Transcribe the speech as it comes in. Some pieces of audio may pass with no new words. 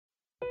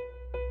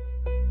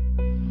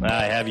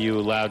I have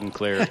you loud and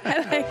clear.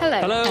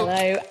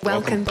 Hello.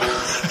 Welcome.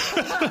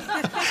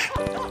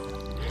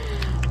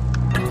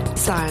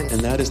 Science.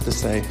 And that is to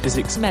say,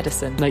 physics,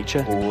 medicine,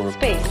 nature, or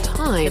space,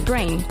 time, the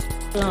brain,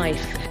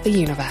 life, the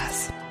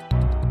universe.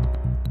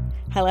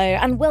 Hello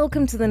and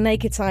welcome to The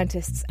Naked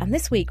Scientists, and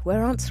this week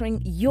we're answering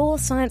your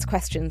science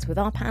questions with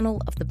our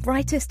panel of the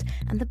brightest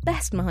and the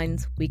best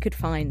minds we could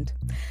find.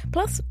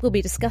 Plus, we'll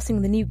be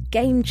discussing the new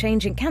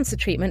game-changing cancer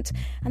treatment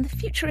and the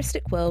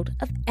futuristic world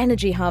of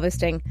energy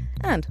harvesting,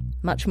 and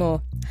much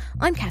more.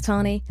 I'm Kat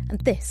Arney, and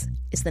this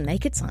is The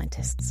Naked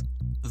Scientists.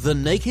 The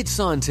Naked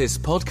Scientists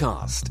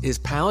podcast is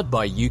powered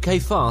by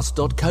ukfast.co.uk.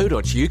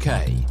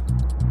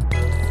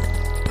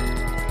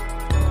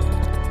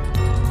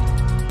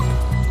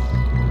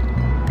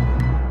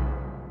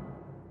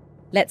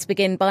 Let's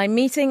begin by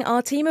meeting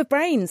our team of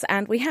brains,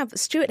 and we have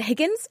Stuart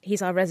Higgins.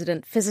 He's our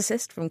resident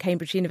physicist from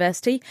Cambridge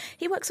University.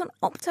 He works on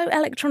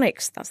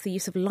optoelectronics. That's the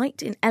use of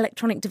light in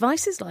electronic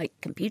devices like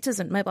computers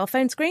and mobile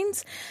phone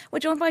screens. We're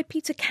joined by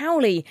Peter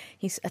Cowley.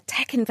 He's a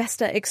tech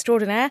investor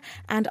extraordinaire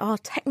and our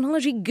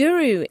technology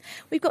guru.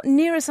 We've got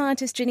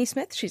neuroscientist Ginny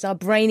Smith. She's our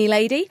brainy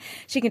lady.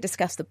 She can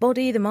discuss the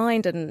body, the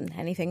mind and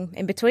anything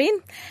in between.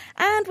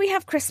 And we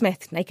have Chris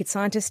Smith, naked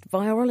scientist,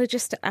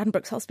 virologist at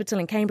Addenbrooke's Hospital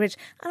in Cambridge,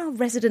 and our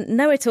resident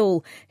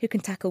know-it-all, who can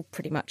tackle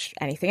pretty much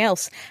anything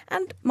else.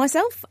 And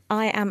myself,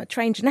 I am a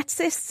trained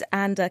geneticist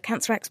and a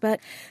cancer expert.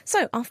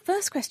 So our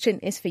first question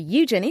is for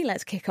you, Ginny.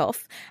 Let's kick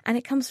off. And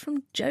it comes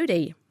from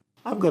Jodie.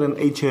 I've got an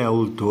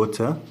 8-year-old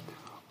daughter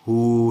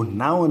who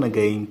now and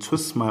again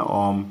twists my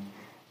arm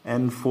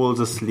and falls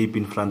asleep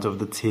in front of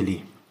the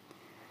telly.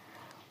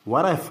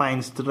 What I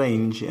find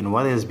strange and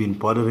what has been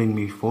bothering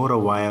me for a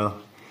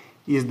while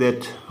is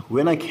that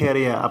when I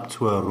carry her up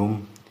to her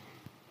room,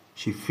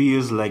 she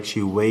feels like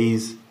she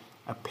weighs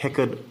a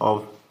packet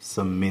of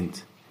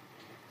cement.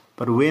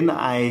 But when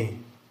I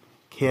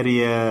carry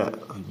her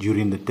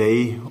during the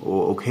day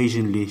or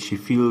occasionally, she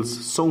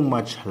feels so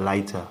much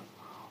lighter.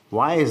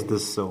 Why is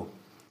this so?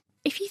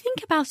 If you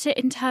think about it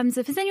in terms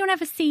of, has anyone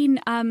ever seen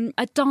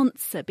a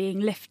dancer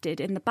being lifted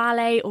in the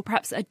ballet, or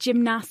perhaps a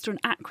gymnast or an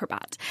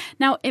acrobat?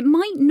 Now, it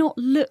might not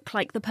look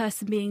like the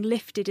person being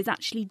lifted is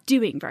actually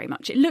doing very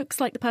much. It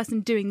looks like the person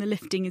doing the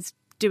lifting is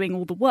doing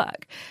all the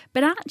work.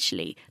 But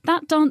actually,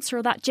 that dancer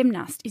or that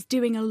gymnast is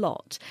doing a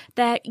lot.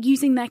 They're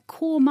using their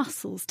core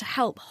muscles to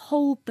help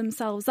hold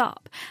themselves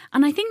up.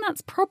 And I think that's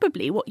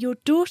probably what your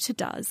daughter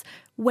does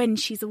when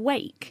she's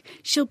awake.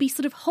 She'll be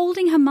sort of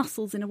holding her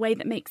muscles in a way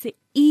that makes it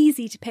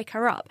easy to pick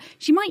her up.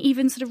 She might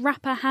even sort of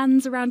wrap her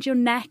hands around your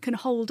neck and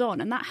hold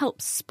on, and that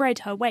helps spread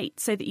her weight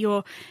so that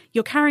you're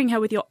carrying her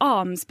with your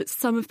arms, but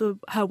some of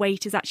her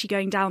weight is actually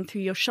going down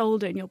through your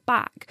shoulder and your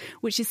back,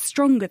 which is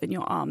stronger than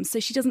your arms, so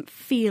she doesn't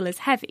feel as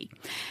heavy.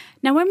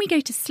 Now, when we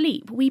go to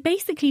sleep, we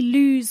basically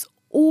lose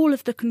all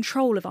of the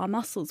control of our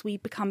muscles. We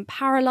become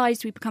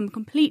paralysed, we become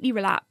completely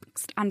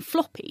relaxed and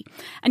floppy.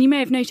 And you may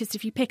have noticed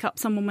if you pick up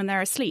someone when they're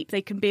asleep,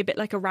 they can be a bit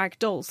like a rag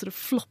doll, sort of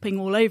flopping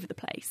all over the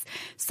place.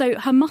 So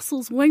her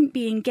muscles won't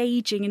be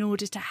engaging in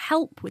order to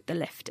help with the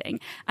lifting.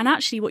 And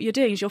actually what you're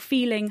doing is you're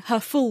feeling her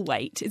full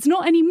weight. It's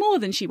not any more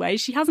than she weighs.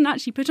 She hasn't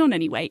actually put on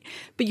any weight,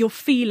 but you're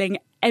feeling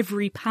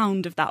every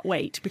pound of that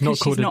weight because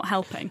she's not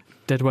helping.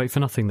 Dead weight for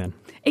nothing then?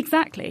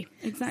 Exactly.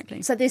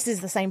 So this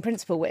is the same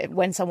principle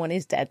when someone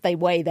is dead. They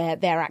weigh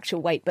their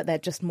actual weight, but they're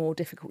just more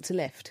difficult to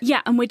lift.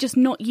 Yeah, and we're just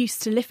not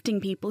used to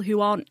lifting people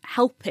who aren't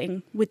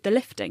helping with the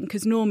lifting,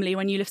 because normally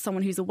when you lift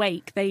someone who's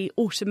awake, they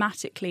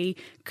automatically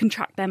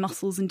contract their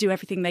muscles and do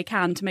everything they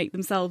can to make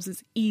themselves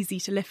as easy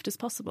to lift as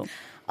possible.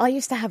 I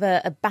used to have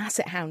a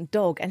basset hound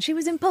dog, and she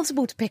was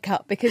impossible to pick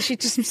up because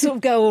she'd just sort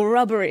of go all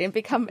rubbery and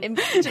become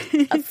just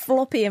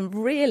floppy and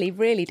really,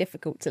 really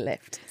difficult to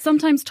lift.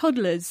 Sometimes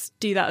toddlers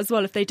do that as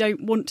well. If they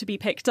don't want to be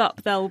picked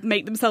up, they'll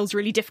make themselves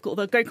really difficult.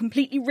 They'll go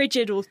completely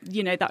rigid or,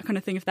 that kind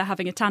of thing if they're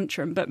having a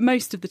tantrum. But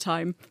most of the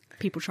time,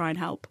 people try and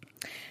help.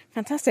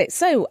 Fantastic.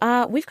 So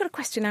we've got a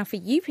question now for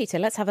you, Peter.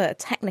 Let's have a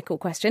technical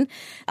question.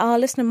 Our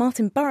listener,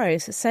 Martin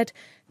Burrows, has said,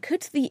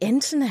 could the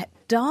internet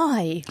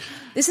die?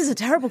 This is a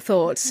terrible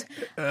thought.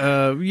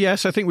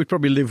 Yes, I think we'd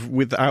probably live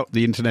without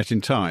the internet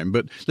in time.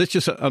 But let's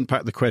just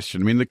unpack the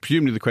question. I mean,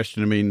 presumably the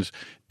questioner means,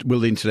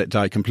 will the internet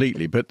die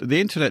completely? But the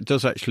internet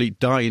does actually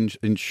die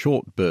in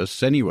short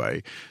bursts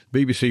anyway.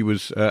 BBC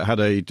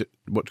had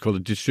what's called a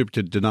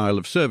distributed denial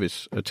of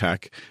service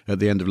attack at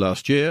the end of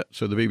last year.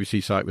 So the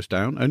BBC site was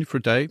down only for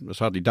a day. It was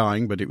hardly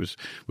dying, but it was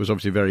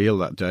obviously very ill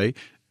that day.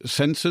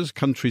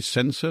 Countries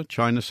censor.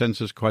 China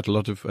censors quite a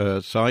lot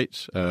of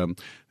sites.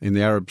 In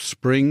the Arab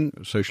Spring,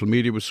 social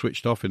media was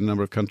switched off in a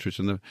number of countries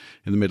in the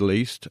Middle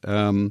East.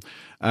 So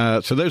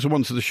those are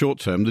ones of the short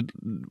term. The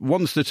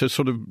ones that are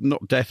sort of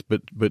not death,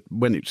 but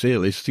when it's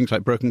ill, is things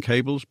like broken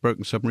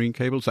submarine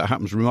cables. That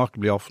happens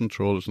remarkably often,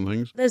 trawlers and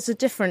things. There's a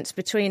difference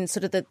between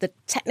sort of the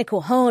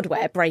technical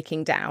hardware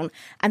breaking down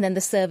and then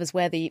the servers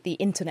where the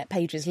internet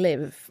pages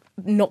live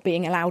not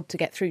being allowed to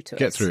get through to us.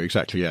 Get through,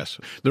 exactly, yes.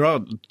 There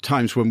are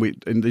times when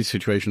in these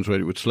situations where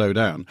it would slow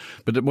down.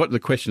 But what the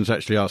question's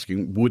actually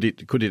asking,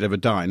 could it ever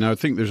die? die. Now, I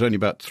think there's only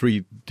about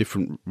 3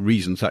 different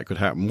reasons that could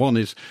happen. One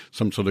is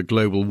some sort of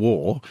global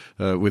war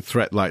with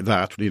threat like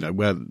that,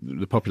 where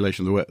the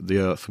population of the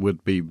Earth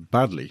would be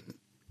badly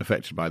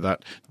affected by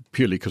that,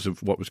 purely because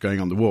of what was going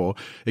on in the war.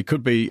 It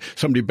could be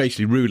somebody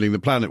basically ruling the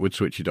planet would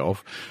switch it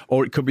off,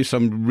 or it could be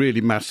some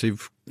really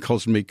massive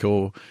cosmic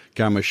or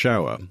gamma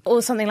shower.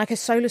 Or something like a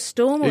solar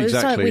storm.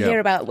 Exactly, we hear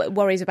about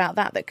worries about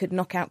that could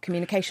knock out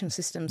communication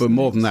systems. But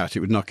more than that, it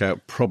would knock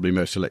out probably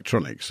most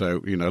electronics.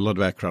 So, a lot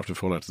of aircraft would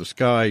fall out of the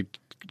sky,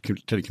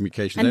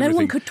 telecommunications, and everything. No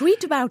one could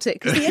tweet about it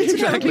because the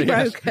internet would be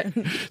broken.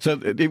 Yes. So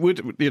it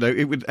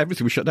would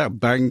everything would shut down: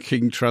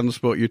 banking,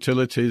 transport,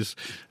 utilities,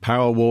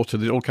 power, water,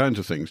 all kinds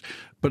of things.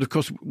 But of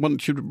course, one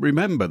should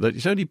remember that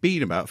it's only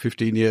been about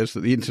 15 years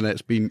that the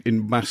internet's been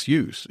in mass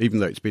use, even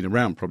though it's been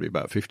around probably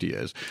about 50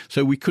 years.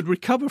 So we could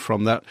recover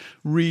from that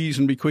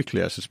reasonably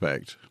quickly, I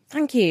suspect.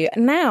 Thank you.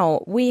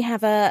 Now we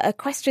have a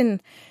question.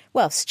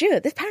 Well,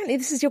 Stuart, apparently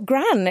this is your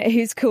gran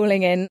who's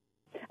calling in.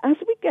 As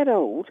we get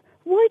old,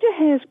 why do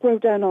hairs grow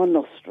down our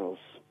nostrils?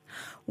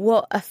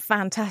 What a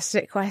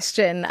fantastic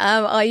question.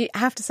 I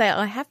have to say,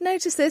 I have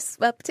noticed this,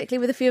 particularly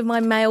with a few of my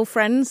male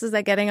friends as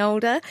they're getting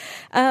older.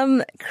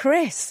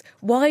 Chris,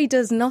 why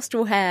does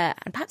nostril hair,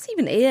 and perhaps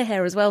even ear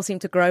hair as well, seem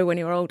to grow when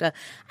you're older?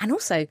 And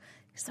also,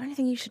 is there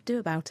anything you should do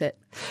about it?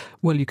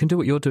 Well, you can do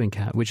what you're doing,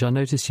 Kat, which I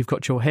noticed you've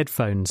got your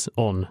headphones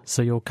on,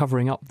 so you're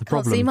covering up the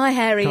problem. Can't see my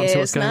hairy Can't ears, see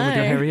what's going on with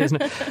your hairy ears.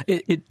 No.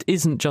 It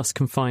isn't just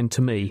confined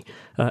to me.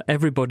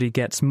 Everybody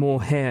gets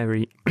more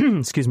hairy,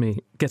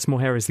 gets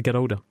more hair as they get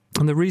older.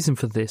 And the reason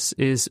for this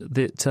is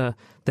that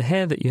the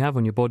hair that you have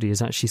on your body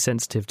is actually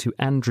sensitive to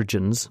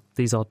androgens.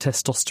 These are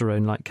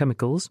testosterone-like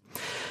chemicals.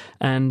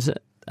 And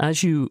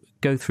as you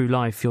go through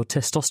life, your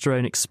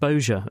testosterone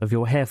exposure of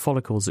your hair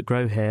follicles that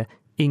grow hair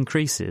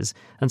increases,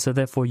 and so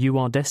therefore you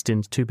are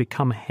destined to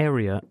become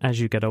hairier as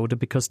you get older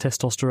because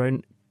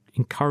testosterone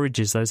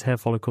encourages those hair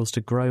follicles to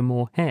grow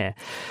more hair.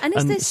 And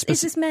is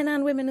this men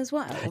and women as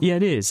well? Yeah,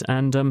 it is.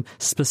 And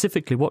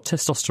specifically what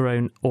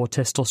testosterone or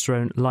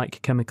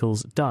testosterone-like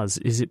chemicals does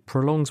is it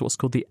prolongs what's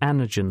called the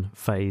anagen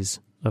phase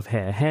of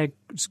hair. Hair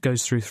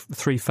goes through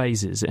 3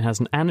 phases. It has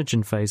an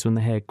anagen phase when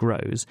the hair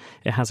grows.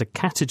 It has a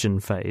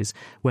catagen phase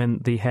when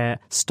the hair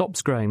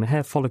stops growing. The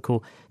hair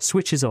follicle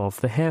switches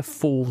off, the hair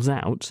falls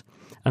out,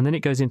 and then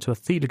it goes into a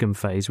telogen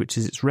phase, which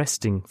is its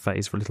resting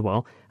phase for a little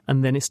while,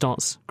 and then it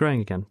starts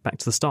growing again, back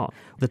to the start.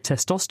 The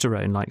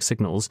testosterone-like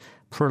signals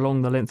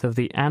prolong the length of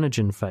the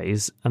anagen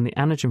phase, and the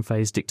anagen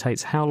phase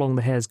dictates how long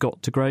the hair's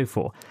got to grow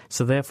for.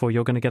 So therefore,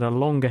 you're going to get a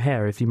longer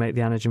hair if you make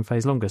the anagen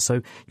phase longer.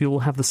 So you will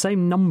have the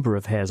same number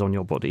of hairs on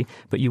your body,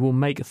 but you will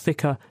make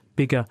thicker,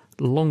 bigger,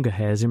 longer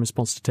hairs in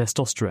response to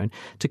testosterone.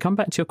 To come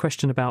back to your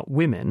question about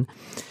women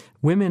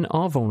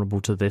are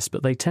vulnerable to this,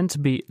 but they tend to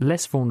be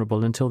less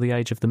vulnerable until the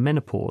age of the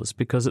menopause,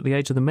 because at the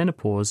age of the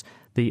menopause,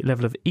 the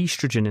level of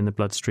estrogen in the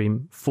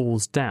bloodstream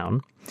falls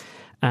down,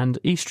 and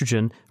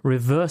estrogen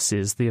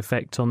reverses the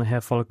effect on the hair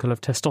follicle of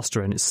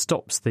testosterone. It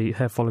stops the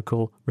hair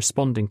follicle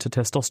responding to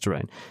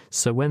testosterone.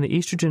 So when the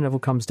estrogen level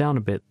comes down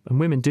a bit, and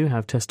women do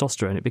have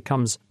testosterone, it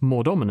becomes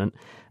more dominant,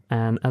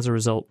 and as a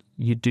result,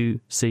 you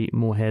do see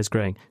more hairs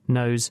growing.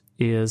 Nose,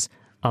 ears,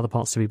 other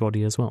parts of your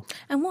body as well.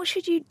 And what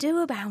should you do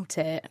about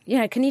it?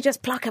 Can you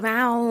just pluck them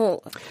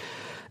out?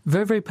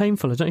 Very, very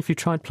painful. I don't know if you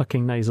tried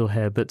plucking nasal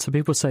hair, but some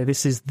people say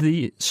this is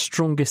the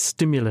strongest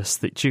stimulus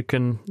that you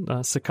can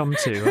succumb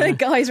to.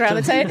 Guys around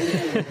the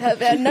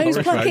table. Nose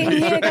plucking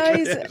here,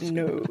 guys.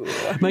 No.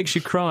 Makes you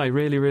cry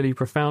really, really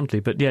profoundly.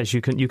 But yes, you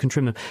can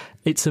trim them.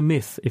 It's a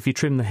myth. If you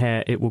trim the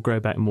hair, it will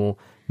grow back more.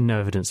 No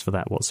evidence for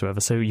that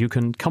whatsoever. So you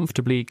can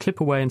comfortably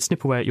clip away and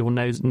snip away at your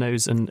nose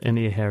and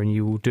ear hair, and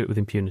you will do it with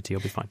impunity.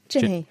 You'll be fine.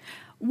 Ginny.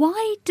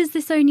 Why does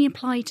this only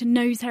apply to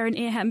nose hair and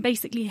ear hair and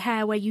basically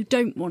hair where you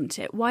don't want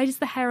it? Why does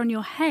the hair on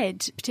your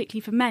head,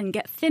 particularly for men,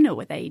 get thinner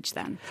with age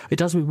then? It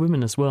does with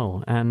women as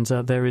well. And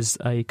there is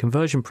a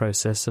conversion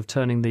process of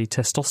turning the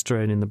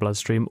testosterone in the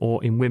bloodstream,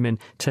 or in women,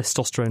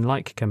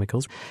 testosterone-like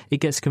chemicals.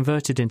 It gets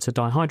converted into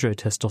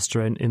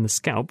dihydrotestosterone in the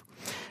scalp.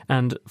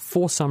 And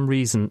for some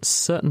reason,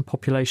 certain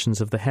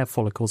populations of the hair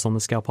follicles on the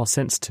scalp are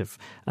sensitive,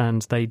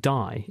 and they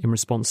die in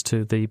response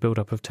to the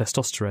buildup of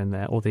testosterone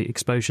there, or the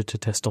exposure to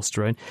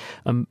testosterone.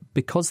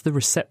 Because the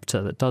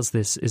receptor that does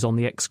this is on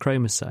the X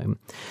chromosome,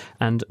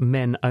 and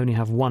men only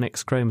have one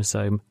X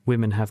chromosome,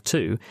 women have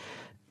 2,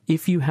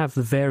 if you have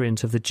the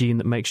variant of the gene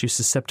that makes you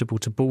susceptible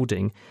to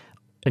balding,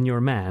 and you're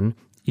a man,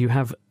 you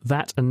have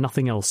that and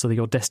nothing else, so that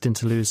you're destined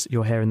to lose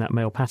your hair in that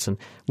male pattern.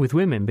 With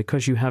women,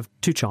 because you have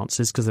 2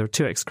 chances, because there are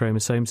 2 X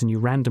chromosomes, and you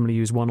randomly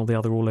use one or the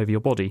other all over your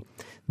body,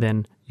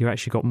 then you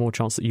actually got more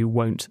chance that you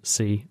won't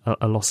see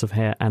a loss of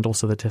hair, and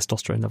also the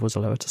testosterone levels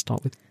are lower to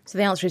start with. So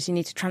the answer is you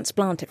need to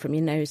transplant it from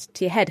your nose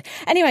to your head.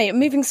 Anyway,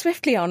 moving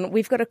swiftly on,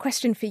 we've got a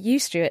question for you,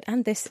 Stuart,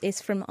 and this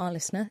is from our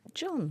listener,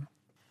 John.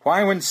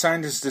 Why, when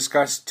scientists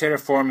discuss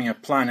terraforming a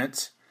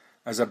planet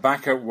as a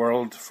backup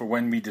world for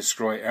when we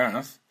destroy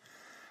Earth,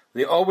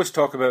 they always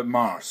talk about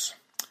Mars?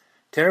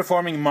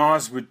 Terraforming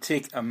Mars would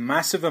take a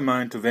massive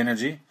amount of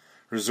energy,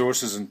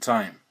 resources and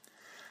time,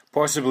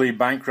 possibly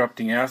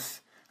bankrupting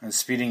Earth and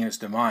speeding its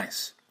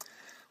demise.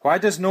 Why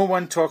does no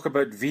one talk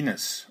about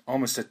Venus,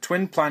 almost a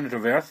twin planet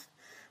of Earth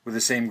with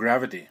the same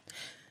gravity?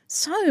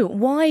 So,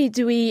 why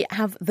do we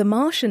have The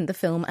Martian, the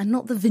film, and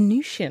not The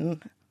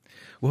Venusian?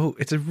 Well,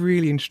 it's a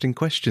really interesting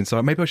question. So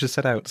maybe I should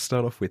start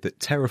off with that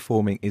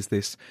terraforming is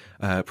this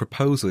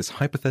proposal, this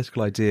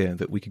hypothetical idea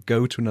that we could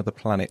go to another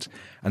planet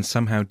and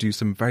somehow do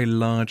some very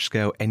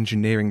large-scale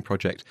engineering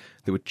project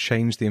that would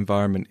change the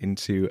environment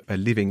into a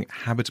living,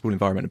 habitable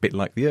environment, a bit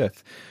like the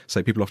Earth.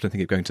 So people often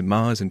think of going to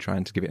Mars and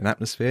trying to give it an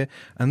atmosphere.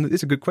 And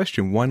it's a good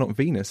question. Why not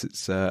Venus?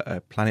 It's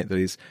a planet that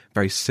is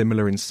very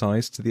similar in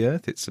size to the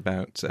Earth. It's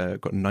about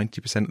got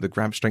 90% of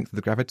the strength of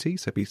the gravity,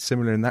 so it'd be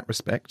similar in that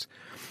respect.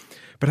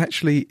 But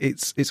actually,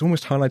 it's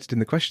almost highlighted in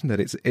the question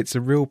that it's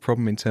a real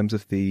problem in terms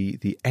of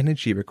the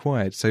energy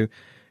required. So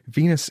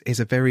Venus is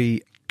a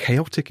very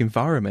chaotic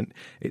environment.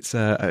 It's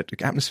an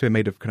atmosphere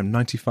made of kind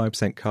of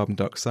 95% carbon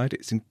dioxide.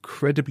 It's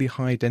incredibly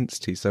high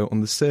density. So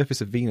on the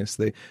surface of Venus,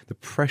 the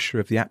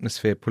pressure of the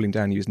atmosphere pulling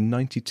down you is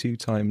 92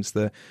 times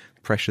the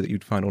pressure that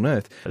you'd find on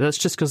Earth. That's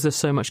just because there's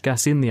so much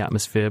gas in the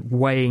atmosphere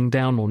weighing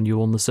down on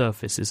you on the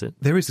surface, is it?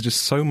 There is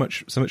just so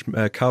much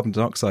carbon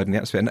dioxide in the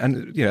atmosphere,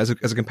 and you know, as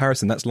a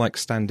comparison, that's like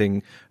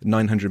standing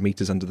 900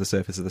 meters under the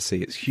surface of the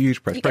sea. It's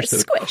huge pressure. You get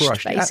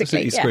squished,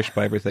 absolutely squished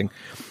by everything.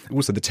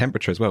 Also, the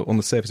temperature as well on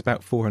the surface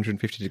about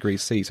 450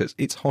 degrees C, so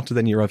it's hotter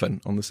than your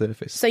oven on the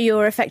surface. So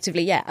you're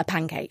effectively, a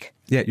pancake.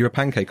 Yeah, you're a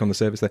pancake on the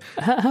surface there.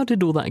 How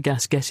did all that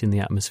gas get in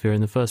the atmosphere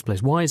in the first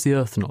place? Why is the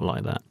Earth not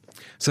like that?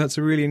 So that's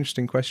a really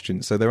interesting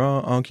question. So there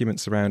are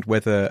arguments around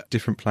whether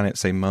different planets,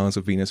 say Mars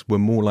or Venus, were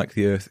more like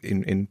the Earth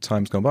in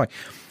times gone by.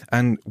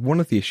 And one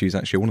of the issues,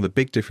 actually, one of the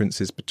big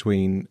differences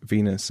between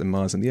Venus and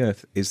Mars and the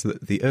Earth is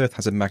that the Earth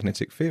has a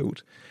magnetic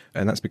field.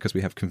 And that's because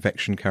we have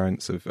convection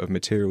currents of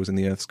materials in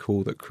the Earth's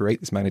core that create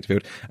this magnetic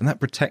field. And that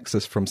protects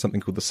us from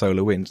something called the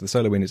solar wind. The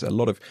solar wind is a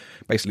lot of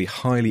basically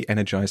highly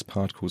energized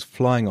particles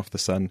flying off the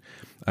sun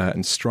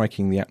and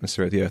striking the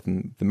atmosphere of the Earth.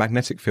 And the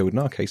magnetic field, in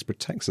our case,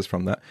 protects us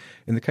from that.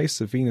 In the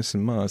case of Venus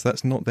and Mars,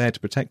 that's not there to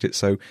protect it.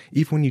 So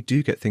even when you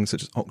do get things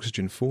such as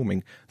oxygen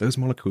forming, those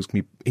molecules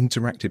can be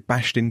interacted,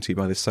 bashed into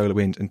by the solar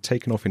wind and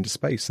taken off into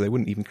space. So they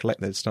wouldn't even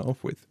collect there to start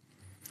off with.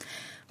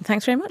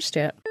 Thanks very much,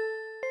 Stuart.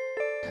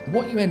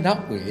 What you end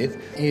up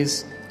with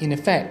is, in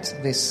effect,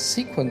 this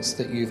sequence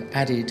that you've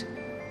added,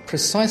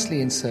 precisely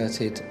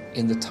inserted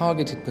in the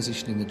targeted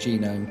position in the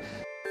genome.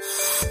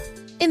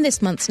 In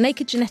this month's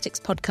Naked Genetics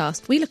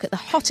podcast, we look at the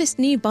hottest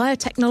new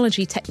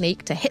biotechnology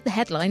technique to hit the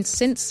headlines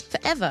since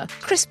forever.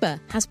 CRISPR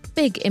has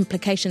big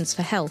implications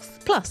for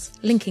health, plus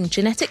linking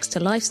genetics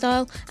to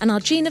lifestyle, and our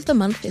gene of the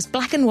month is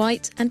black and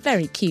white and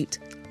very cute.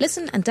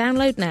 Listen and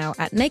download now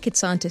at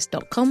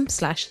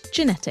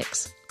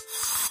nakedscientist.com/genetics.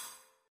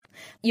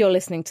 You're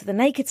listening to The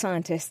Naked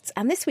Scientists,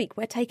 and this week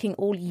we're taking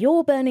all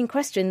your burning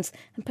questions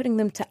and putting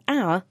them to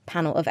our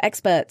panel of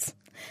experts.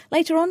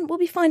 Later on, we'll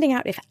be finding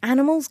out if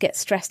animals get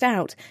stressed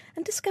out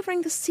and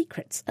discovering the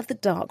secrets of the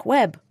dark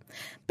web.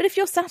 But if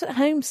you're sat at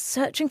home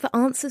searching for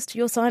answers to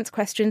your science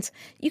questions,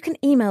 you can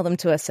email them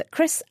to us at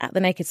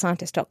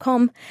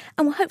chris@thenakedscientist.com,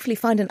 and we'll hopefully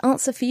find an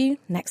answer for you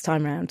next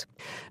time round.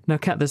 Now,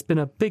 Kat, there's been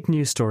a big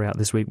news story out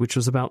this week, which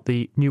was about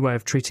the new way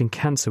of treating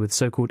cancer with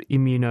so-called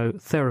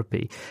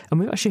immunotherapy. And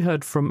we've actually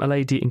heard from a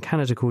lady in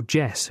Canada called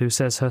Jess, who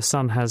says her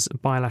son has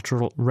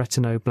bilateral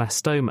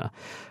retinoblastoma.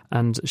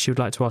 And she would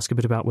like to ask a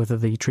bit about whether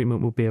the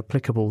treatment will be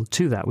applicable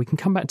to that. We can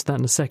come back to that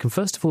in a second.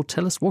 First of all,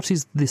 tell us, what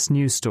is this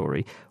news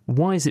story?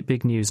 Why is it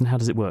big news and how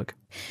does it work?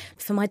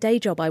 For my day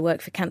job, I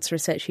work for Cancer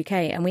Research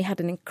UK, and we had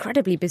an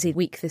incredibly busy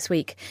week this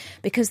week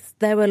because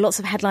there were lots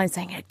of headlines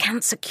saying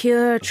cancer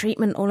cure,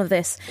 treatment, all of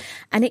this.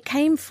 And it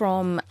came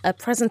from a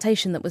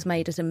presentation that was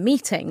made at a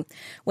meeting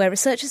where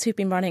researchers who've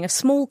been running a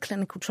small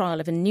clinical trial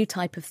of a new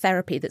type of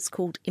therapy that's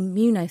called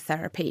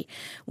immunotherapy,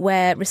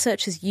 where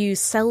researchers use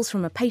cells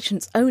from a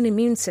patient's own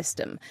immune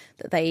system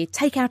that they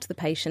take out of the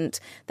patient.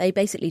 They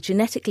basically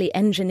genetically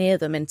engineer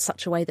them in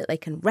such a way that they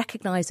can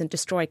recognise and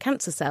destroy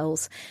cancer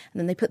cells, and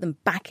then they put them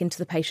back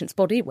into the patient's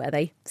body where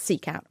they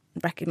seek out,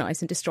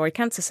 recognise and destroy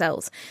cancer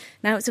cells.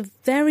 Now, it's a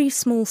very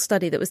small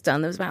study that was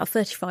done. There was about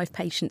 35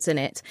 patients in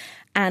it,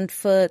 and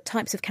for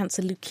types of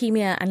cancer,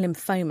 leukemia and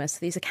lymphoma. So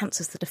these are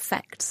cancers that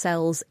affect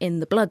cells in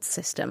the blood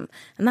system,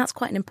 and that's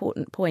quite an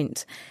important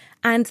point.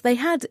 And they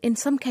had, in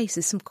some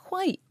cases, some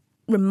quite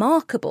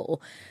remarkable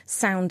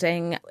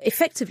sounding,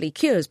 effectively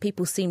cures.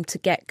 People seemed to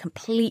get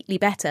completely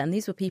better. And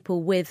these were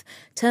people with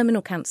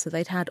terminal cancer.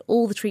 They'd had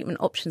all the treatment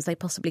options they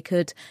possibly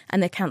could,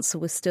 and their cancer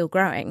was still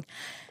growing.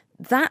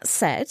 That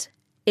said,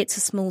 it's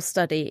a small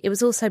study. It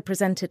was also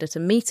presented at a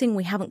meeting.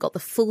 We haven't got the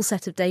full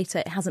set of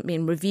data. It hasn't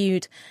been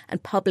reviewed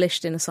and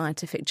published in a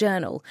scientific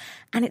journal.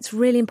 And it's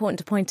really important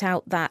to point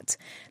out that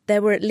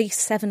there were at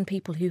least 7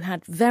 people who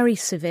had very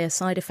severe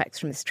side effects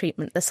from this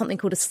treatment. There's something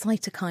called a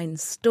cytokine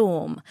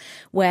storm,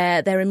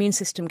 where their immune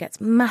system gets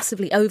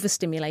massively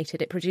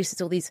overstimulated. It produces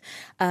all these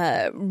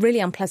really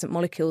unpleasant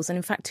molecules. And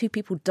in fact, 2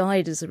 people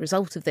died as a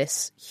result of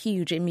this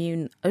huge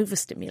immune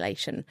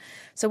overstimulation.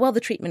 So while the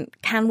treatment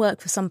can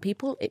work for some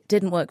people, it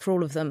didn't work for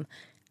all of them,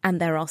 and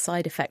there are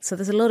side effects. So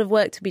there's a lot of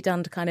work to be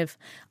done to kind of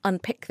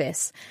unpick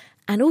this.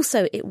 And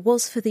also it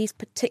was for these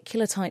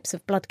particular types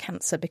of blood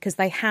cancer because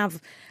they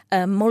have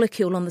a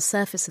molecule on the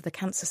surface of the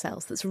cancer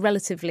cells that's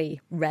relatively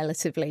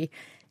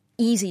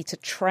easy to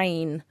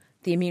train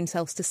the immune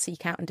cells to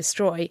seek out and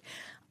destroy.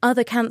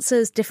 Other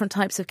cancers, different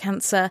types of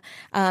cancer,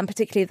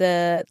 particularly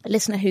the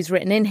listener who's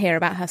written in here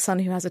about her son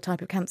who has a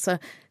type of cancer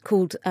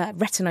called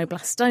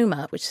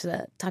retinoblastoma, which is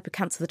a type of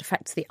cancer that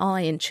affects the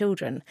eye in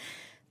children.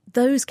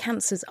 Those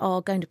cancers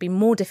are going to be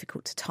more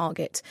difficult to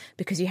target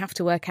because you have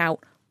to work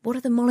out what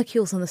are the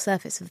molecules on the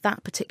surface of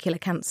that particular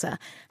cancer?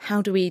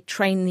 How do we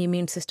train the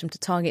immune system to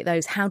target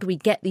those? How do we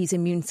get these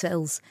immune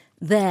cells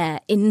there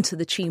into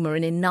the tumour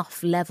in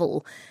enough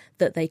level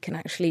that they can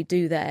actually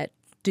do their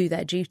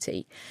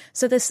duty?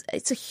 So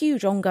it's a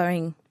huge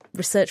ongoing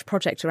research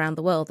project around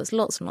the world. There's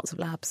lots and lots of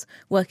labs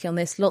working on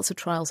this, lots of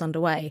trials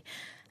underway.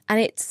 And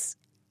it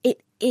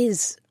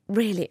is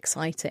really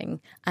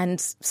exciting. And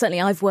certainly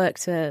I've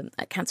worked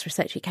at Cancer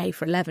Research UK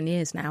for 11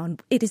 years now,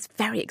 and it is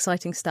very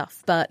exciting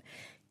stuff, but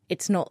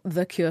it's not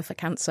the cure for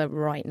cancer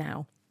right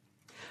now.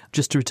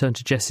 Just to return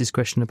to Jess's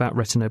question about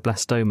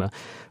retinoblastoma.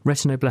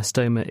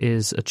 Retinoblastoma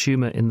is a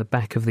tumour in the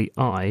back of the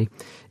eye.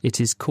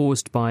 It is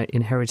caused by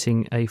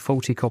inheriting a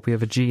faulty copy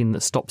of a gene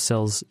that stops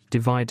cells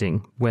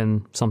dividing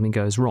when something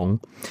goes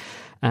wrong.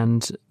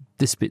 And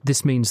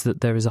this means that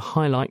there is a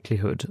high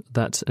likelihood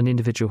that an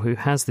individual who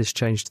has this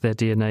change to their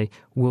DNA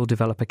will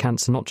develop a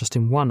cancer not just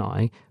in one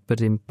eye,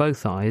 but in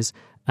both eyes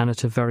and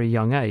at a very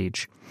young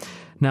age.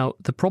 Now,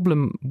 the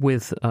problem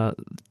with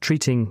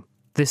treating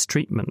this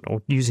treatment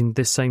or using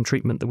this same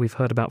treatment that we've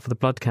heard about for the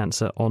blood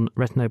cancer on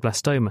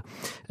retinoblastoma,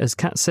 as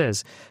Kat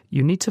says,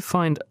 you need to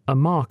find a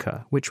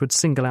marker which would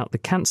single out the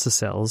cancer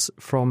cells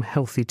from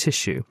healthy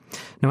tissue.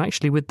 Now,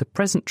 actually, with the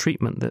present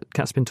treatment that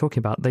Kat's been talking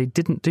about, they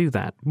didn't do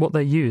that. What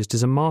they used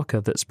is a marker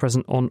that's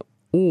present on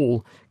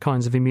all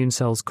kinds of immune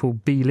cells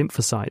called B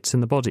lymphocytes in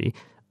the body,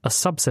 a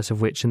subset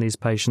of which in these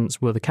patients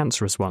were the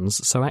cancerous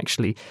ones. So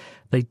actually,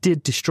 they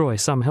did destroy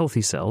some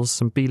healthy cells,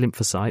 some B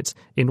lymphocytes,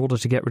 in order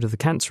to get rid of the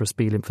cancerous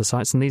B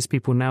lymphocytes. And these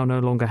people now no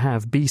longer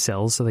have B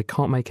cells, so they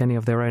can't make any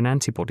of their own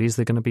antibodies.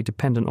 They're going to be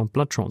dependent on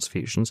blood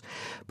transfusions.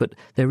 But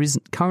there is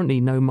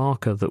currently no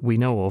marker that we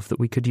know of that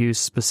we could use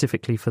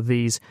specifically for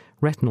these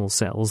retinal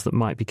cells that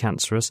might be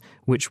cancerous,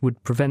 which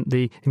would prevent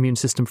the immune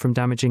system from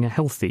damaging a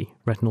healthy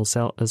retinal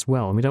cell as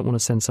well. And we don't want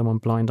to send someone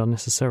blind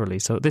unnecessarily.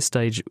 So at this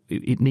stage,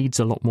 it needs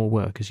a lot more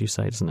work, as you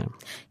say, doesn't it?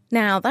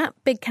 Now, that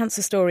big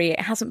cancer story, it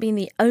hasn't been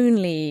the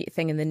only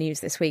thing in the news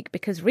this week,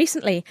 because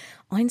recently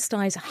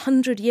Einstein's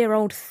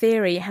 100-year-old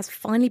theory has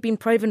finally been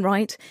proven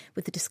right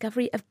with the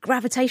discovery of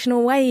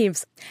gravitational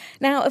waves.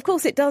 Now, of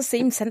course, it does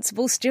seem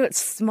sensible. Stuart's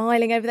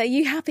smiling over there. Are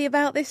you happy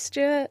about this,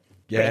 Stuart?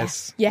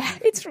 Yes. Yeah,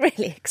 it's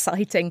really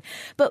exciting.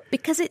 But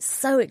because it's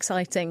so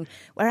exciting,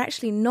 we're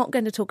actually not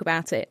going to talk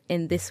about it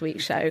in this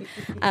week's show.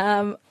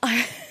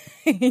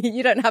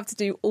 You don't have to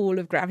do all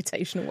of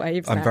gravitational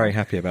waves I'm now. very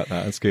happy about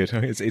that. That's good.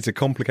 It's a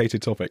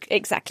complicated topic.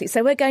 Exactly.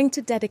 So we're going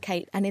to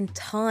dedicate an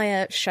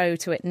entire show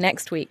to it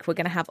next week. We're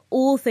going to have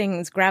all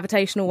things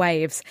gravitational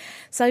waves.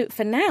 So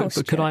for now...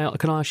 But could I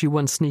ask you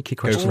one sneaky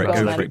question?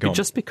 Go for it.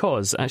 Just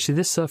because, actually,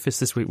 this surfaced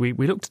this week. We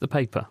looked at the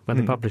paper when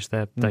they published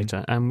their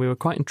data, and we were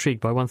quite intrigued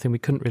by one thing we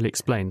couldn't really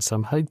explain. So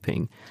I'm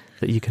hoping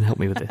that you can help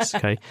me with this,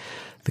 okay?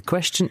 The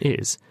question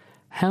is,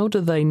 how do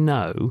they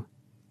know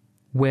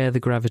where the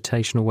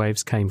gravitational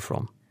waves came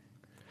from?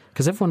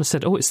 Because everyone has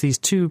said, it's these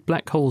two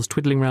black holes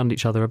twiddling around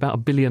each other about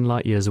 1 billion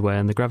light years away,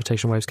 and the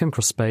gravitational waves came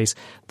across space.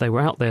 They were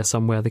out there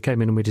somewhere. They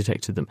came in and we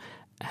detected them.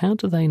 How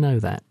do they know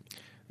that?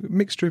 A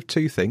mixture of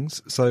two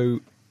things. So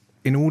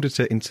in order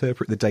to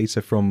interpret the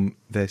data from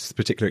this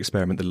particular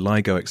experiment, the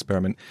LIGO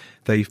experiment,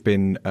 they've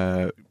been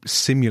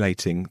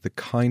simulating the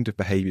kind of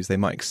behaviours they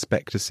might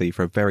expect to see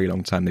for a very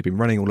long time. They've been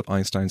running all of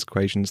Einstein's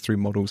equations through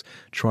models,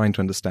 trying to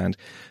understand.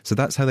 So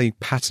that's how they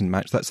pattern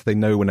match. That's how they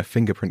know when a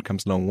fingerprint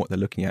comes along what they're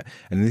looking at.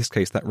 And in this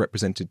case, that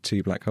represented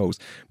two black holes.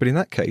 But in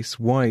that case,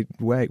 where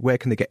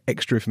can they get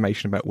extra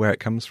information about where it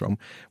comes from?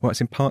 Well,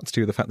 it's in part to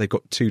do with the fact they've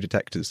got two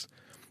detectors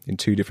in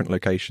two different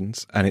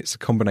locations, and it's a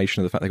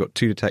combination of the fact they've got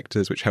two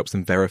detectors which helps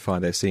them verify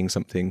they're seeing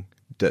something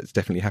that's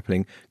definitely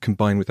happening,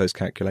 combined with those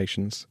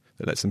calculations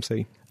that lets them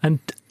see. And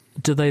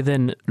do they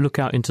then look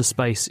out into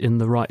space in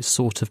the right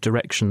sort of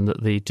direction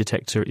that the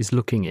detector is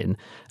looking in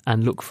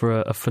and look for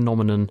a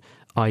phenomenon,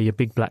 i.e. a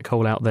big black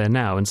hole out there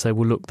now, and say,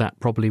 well, look, that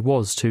probably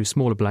was two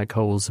smaller black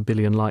holes 1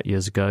 billion light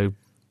years ago,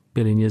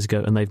 billion years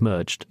ago, and they've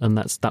merged, and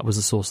that was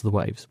the source of the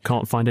waves.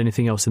 Can't find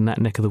anything else in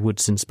that neck of the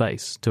woods in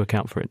space to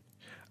account for it.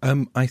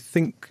 I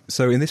think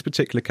so. In this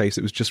particular case,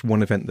 it was just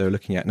one event they were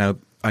looking at. Now,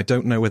 I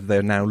don't know whether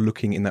they're now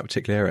looking in that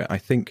particular area. I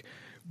think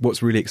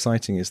what's really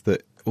exciting is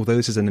that although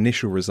this is an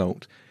initial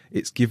result,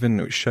 it's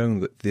shown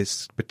that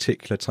this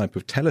particular type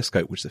of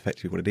telescope, which is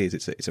effectively what it is,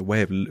 it's a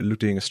way of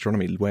doing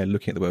astronomy, a way of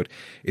looking at the world,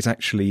 is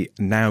actually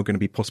now going to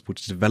be possible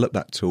to develop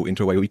that tool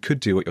into a way we could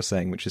do what you're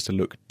saying, which is to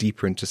look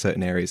deeper into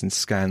certain areas and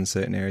scan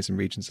certain areas and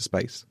regions of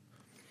space.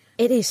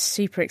 It is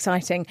super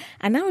exciting.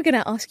 And now we're going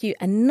to ask you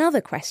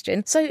another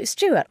question. So,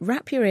 Stuart,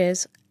 wrap your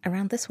ears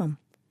around this one.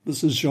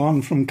 This is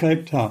John from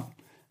Cape Town.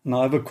 and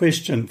I have a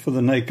question for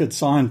the naked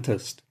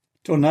scientist.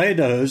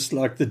 Tornadoes,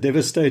 like the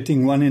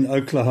devastating one in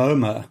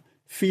Oklahoma,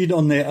 feed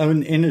on their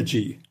own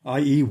energy,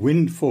 i.e.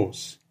 wind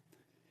force.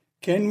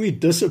 Can we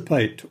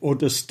dissipate or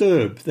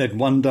disturb that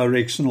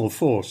one-directional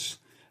force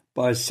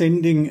by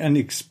sending an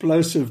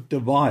explosive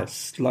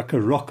device, like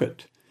a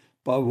rocket,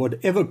 by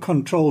whatever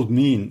controlled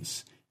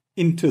means,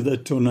 into the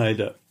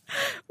tornado?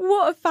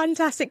 What a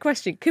fantastic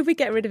question. Could we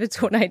get rid of a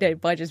tornado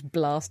by just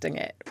blasting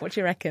it? What do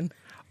you reckon?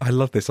 I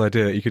love this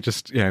idea. You could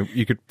just,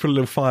 you could put a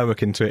little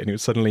firework into it and it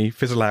would suddenly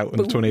fizzle out and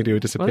the tornado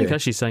would disappear. I think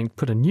actually saying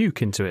put a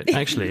nuke into it,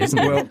 actually, isn't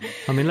it? Well,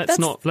 I mean, let's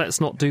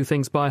not do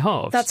things by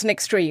halves. That's an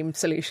extreme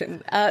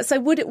solution. So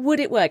would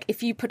it work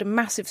if you put a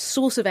massive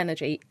source of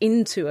energy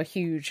into a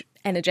huge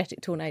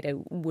energetic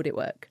tornado? Would it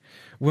work?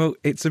 Well,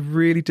 it's a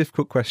really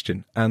difficult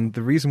question. And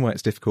the reason why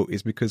it's difficult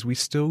is because we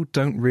still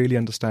don't really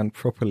understand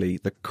properly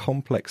the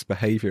complex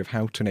behaviour of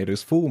how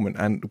tornadoes form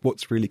and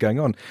what's really going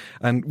on.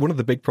 And one of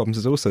the big problems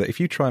is also that if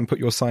you try and put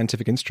your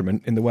scientific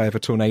instrument in the way of a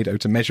tornado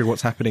to measure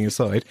what's happening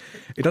inside,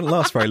 it doesn't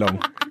last very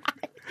long.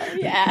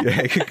 Yeah,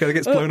 it kind of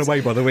gets blown away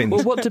by the wind.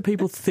 Well, what do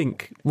people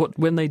think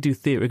when they do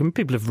theory? I mean,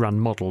 people have run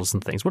models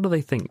and things. What do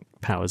they think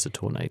powers a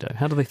tornado?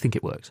 How do they think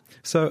it works?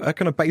 So at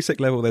kind of basic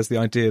level, there's the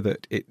idea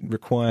that it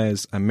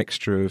requires a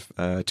mixture of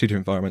two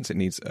different environments. It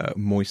needs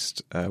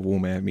moist,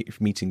 warm air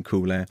meeting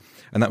cool air,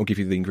 and that will give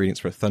you the ingredients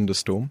for a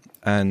thunderstorm.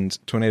 And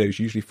tornadoes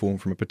usually form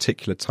from a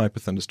particular type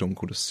of thunderstorm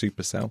called a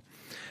supercell.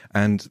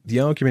 And the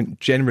argument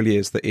generally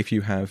is that if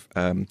you have,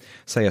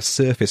 say, a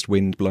surfaced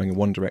wind blowing in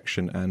one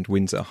direction and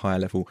winds at a higher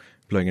level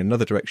blowing in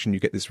another direction, you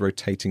get this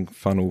rotating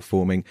funnel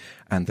forming,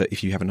 and that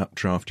if you have an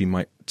updraft, you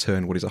might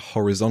turn what is a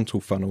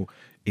horizontal funnel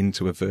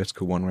into a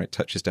vertical one where it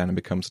touches down and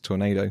becomes a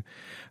tornado.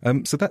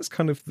 So that's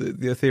kind of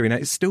the theory. Now,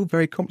 it's still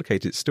very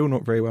complicated. It's still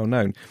not very well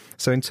known.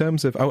 So in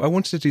terms of, I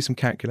wanted to do some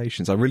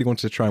calculations. I really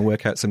wanted to try and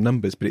work out some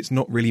numbers, but it's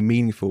not really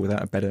meaningful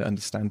without a better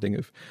understanding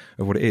of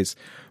what it is.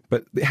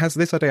 But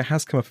this idea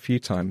has come up a few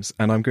times,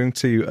 and I'm going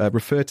to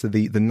refer to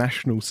the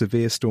National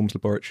Severe Storms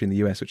Laboratory in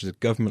the US, which is a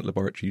government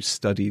laboratory who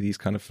study these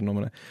kind of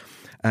phenomena.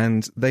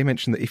 And they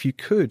mentioned that if you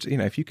could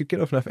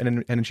get off enough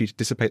energy to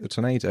dissipate the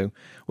tornado,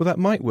 well, that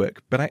might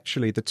work. But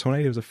actually, the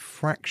tornado is a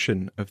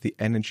fraction of the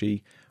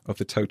energy of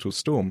the total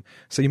storm.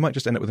 So you might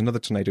just end up with another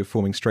tornado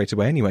forming straight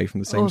away anyway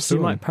from the same storm. So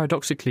you might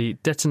paradoxically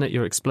detonate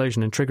your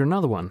explosion and trigger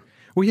another one.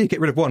 Well, yeah, you get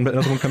rid of one, but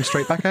another one comes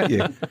straight back at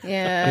you.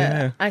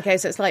 Yeah. Okay,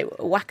 so it's like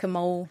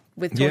whack-a-mole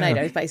with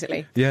tornadoes,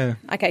 basically. Yeah.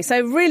 Okay, so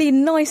really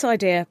nice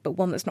idea, but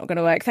one that's not going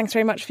to work. Thanks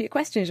very much for your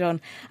question,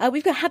 John.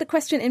 We've had a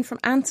question in from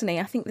Anthony.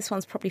 I think this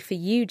one's probably for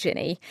you,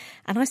 Ginny.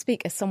 And I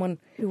speak as someone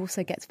who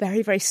also gets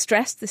very, very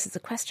stressed. This is a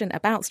question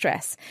about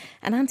stress.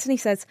 And Anthony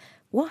says,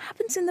 what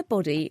happens in the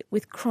body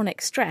with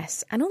chronic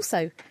stress? And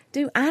also,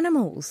 do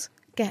animals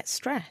get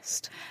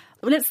stressed?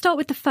 Well, let's start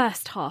with the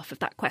first half of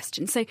that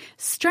question. So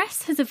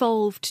stress has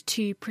evolved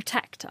to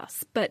protect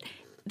us, but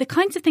the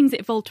kinds of things it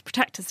evolved to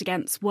protect us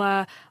against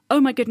were, oh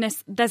my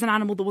goodness, there's an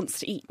animal that wants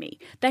to eat me.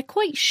 They're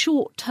quite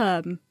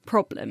short-term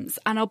problems,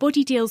 and our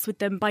body deals with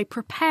them by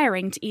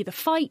preparing to either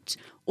fight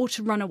or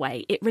to run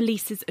away. It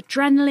releases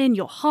adrenaline,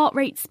 your heart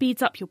rate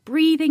speeds up, your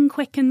breathing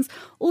quickens,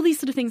 all these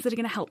sort of things that are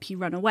going to help you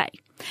run away.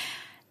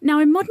 Now,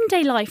 in modern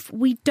day life,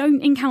 we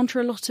don't encounter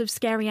a lot of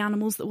scary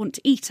animals that want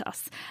to eat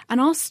us,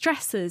 and our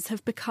stressors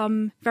have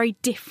become very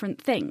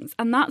different things,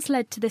 and that's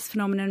led to this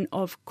phenomenon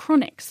of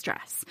chronic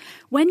stress.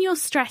 When your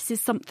stress is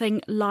something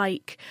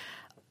like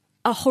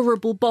a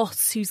horrible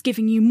boss who's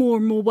giving you more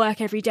and more work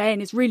every day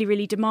and is really,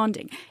 really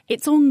demanding,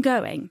 it's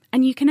ongoing,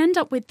 and you can end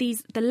up with the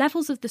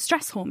levels of the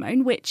stress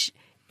hormone, which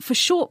for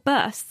short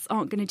bursts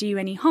aren't going to do you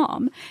any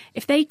harm.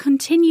 If they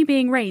continue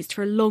being raised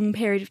for a long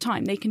period of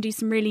time, they can do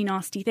some really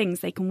nasty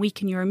things. They can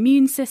weaken your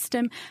immune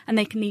system and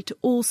they can lead to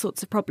all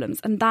sorts of problems.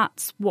 And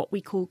that's what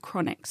we call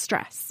chronic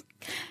stress.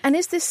 And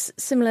is this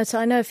similar to,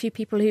 I know a few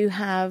people who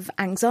have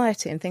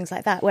anxiety and things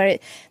like that, where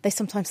they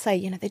sometimes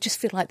say, they just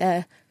feel like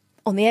they're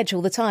on the edge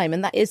all the time,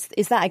 and that is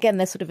that again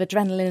their sort of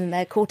adrenaline and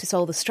their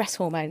cortisol, the stress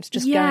hormones,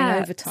 just going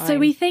over time. So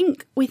we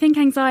think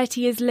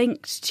anxiety is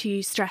linked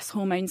to stress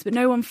hormones, but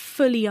no one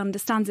fully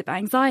understands it. But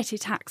anxiety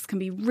attacks can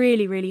be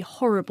really, really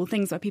horrible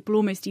things where people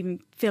almost even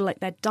feel like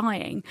they're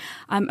dying,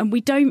 and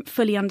we don't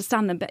fully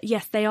understand them. But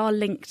yes, they are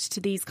linked to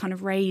these kind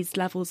of raised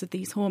levels of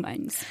these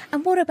hormones.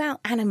 And what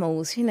about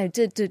animals?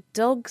 Do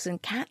dogs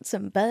and cats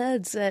and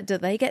birds, do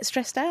they get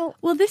stressed out?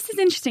 Well, this is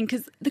interesting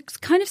because the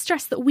kind of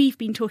stress that we've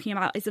been talking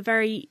about is a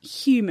very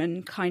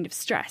human kind of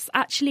stress.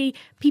 Actually,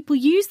 people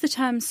use the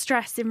term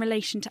stress in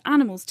relation to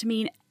animals to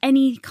mean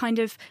any kind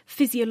of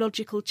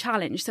physiological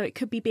challenge. So it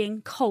could be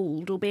being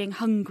cold or being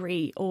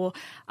hungry or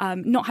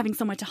not having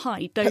somewhere to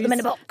hide. Put them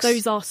in a box.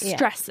 Those are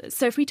stressors. Yeah.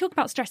 So if we talk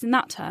about stress in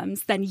that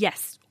terms, then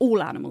yes,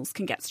 all animals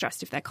can get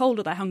stressed. If they're cold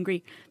or they're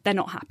hungry, they're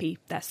not happy,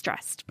 they're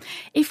stressed.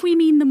 If we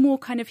mean the more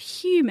kind of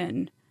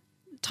human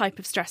type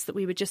of stress that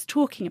we were just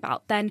talking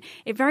about, then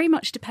it very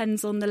much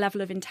depends on the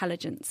level of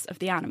intelligence of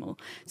the animal.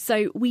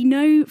 So we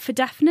know for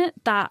definite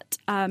that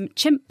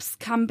chimps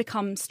can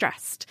become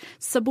stressed.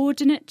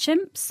 Subordinate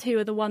chimps, who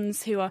are the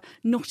ones who are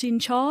not in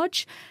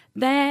charge,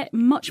 they're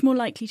much more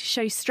likely to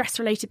show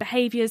stress-related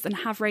behaviours and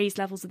have raised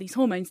levels of these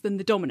hormones than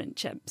the dominant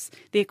chimps,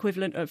 the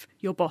equivalent of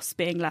your boss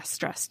being less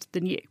stressed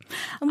than you.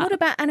 And what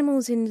about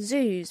animals in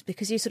zoos?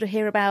 Because you sort of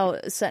hear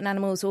about certain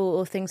animals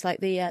or things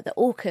like the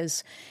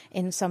orcas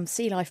in some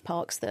sea life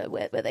parks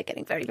where they're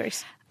getting very, very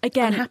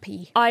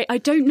unhappy. I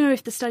don't know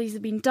if the studies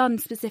have been done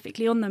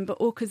specifically on them, but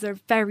orcas are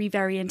very,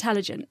 very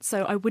intelligent,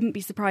 so I wouldn't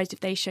be surprised if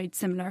they showed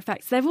similar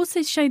effects. They've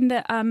also shown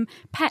that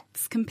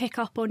pets can pick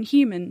up on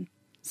human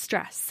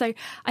stress. So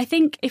I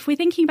think if we're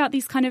thinking about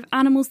these kind of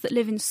animals that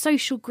live in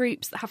social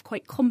groups that have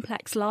quite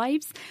complex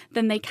lives,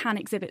 then they can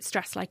exhibit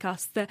stress like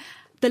us. The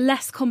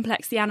less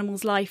complex the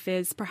animal's life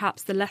is,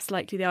 perhaps the less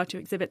likely they are to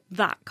exhibit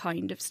that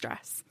kind of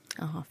stress.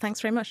 Oh,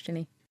 thanks very much,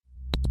 Ginny.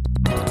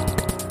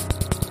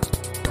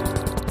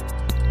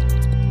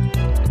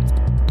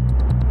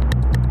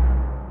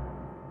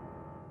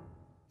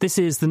 This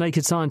is The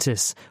Naked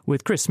Scientists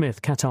with Chris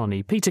Smith, Kat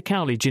Arney, Peter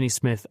Cowley, Ginny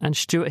Smith and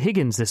Stuart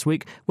Higgins. This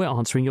week we're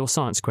answering your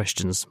science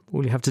questions.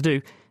 All you have to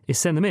do is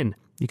send them in.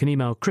 You can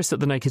email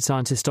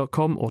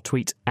chris@thenakedscientist.com or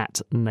tweet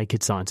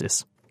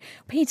 @nakedscientists.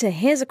 Peter,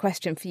 here's a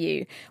question for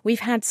you. We've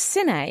had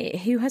Sine,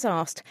 who has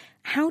asked,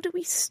 how do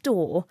we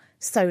store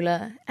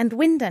solar and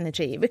wind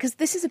energy? Because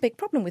this is a big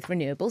problem with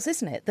renewables,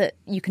 isn't it? That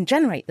you can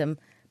generate them,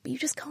 but you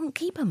just can't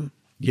keep them.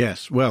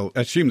 Yes, well, I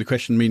assume the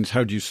question means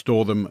how do you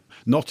store them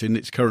not in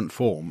its current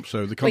form?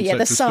 So the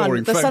concept of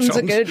storing photons. The sun's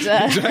a good,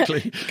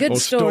 exactly, good or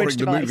storage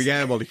storing the moving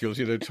air molecules.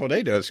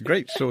 Tornado, it's a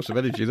great source of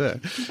energy there,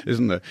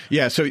 isn't there?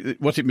 Yeah, so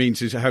what it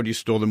means is how do you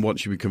store them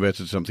once you be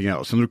converted to something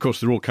else? And of course,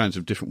 there are all kinds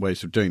of different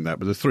ways of doing that,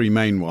 but the three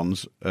main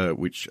ones,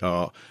 which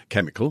are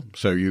chemical,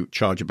 so you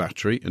charge a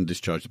battery and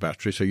discharge the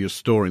battery, so you're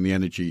storing the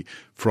energy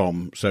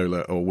from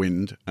solar or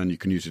wind, and you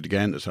can use it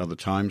again at other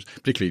times.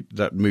 Particularly,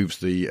 that moves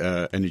the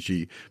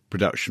energy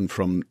production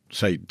from,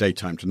 say,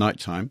 daytime to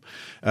nighttime.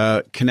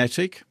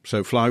 Kinetic,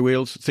 so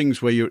flywheels,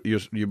 things where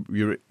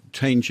you're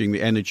changing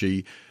the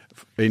energy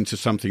into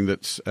something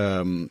that's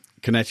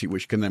kinetic,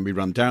 which can then be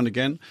run down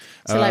again.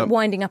 So like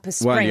winding up a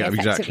spring, effectively,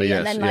 exactly,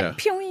 yes, and then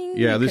pyoing.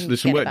 Yeah,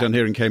 there's some work done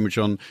here in Cambridge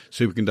on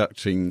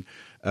superconducting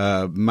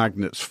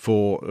magnets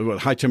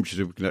high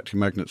temperature superconducting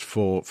magnets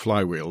for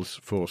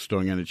flywheels for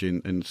storing energy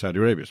in Saudi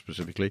Arabia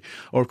specifically,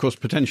 or of course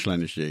potential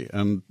energy,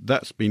 and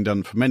that's been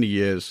done for many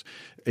years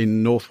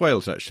in North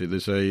Wales. Actually,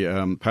 there's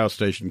a power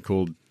station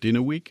called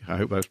Dinorwig, I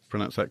hope I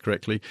pronounced that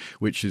correctly,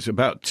 which is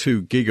about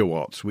 2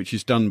 gigawatts, which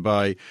is done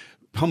by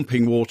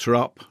pumping water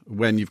up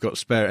when you've got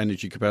spare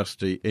energy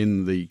capacity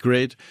in the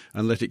grid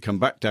and let it come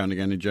back down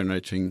again and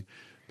generating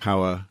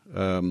power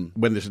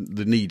when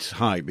the need's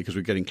high, because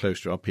we're getting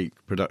close to our peak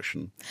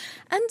production.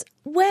 And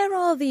where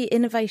are the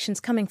innovations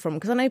coming from?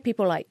 Because I know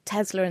people like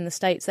Tesla in the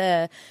States,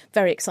 they're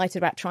very excited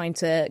about trying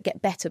to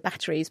get better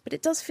batteries, but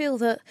it does feel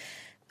that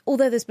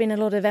although there's been a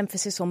lot of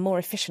emphasis on more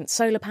efficient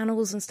solar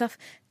panels and stuff,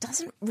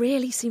 doesn't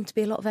really seem to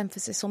be a lot of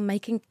emphasis on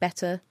making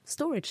better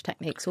storage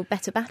techniques or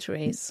better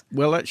batteries.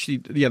 Well,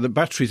 actually, yeah, the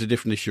battery's a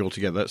different issue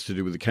altogether. That's to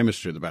do with the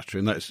chemistry of the battery,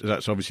 and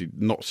that's obviously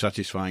not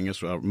satisfying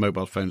us. Our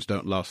mobile phones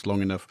don't last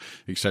long enough,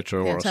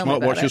 etc., or our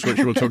smartwatches, which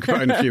we'll talk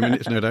about in a few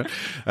minutes, no doubt.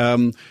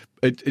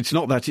 It's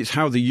not that, it's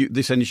how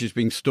this energy is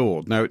being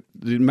stored. Now,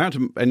 the amount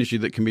of energy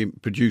that can be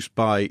produced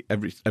by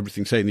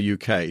everything, say, in the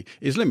UK,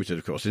 is limited,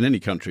 of course. In any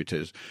country it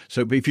is.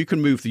 So but if you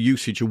can move the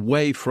usage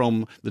away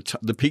from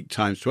the peak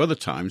times to other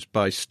times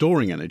by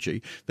storing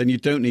energy, then you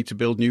don't need to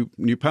build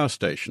new power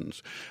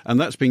stations. And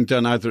that's being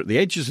done either at the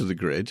edges of the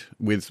grid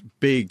with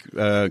big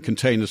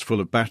containers full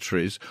of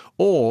batteries,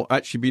 or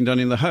actually being done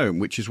in the home,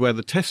 which is where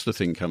the Tesla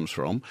thing comes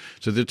from.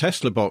 So the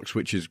Tesla box,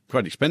 which is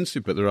quite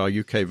expensive, but there are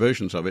UK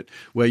versions of it,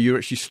 where you're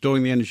actually storing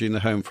the energy in the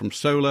home from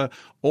solar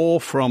or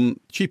from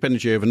cheap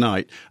energy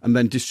overnight, and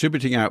then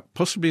distributing out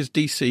possibly as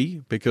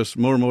DC, because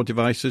more and more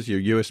devices, your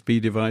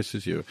USB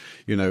devices, your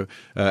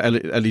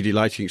LED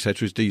lighting,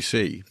 etc., is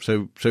DC.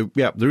 So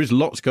yeah, there is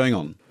lots going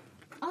on.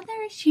 Are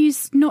there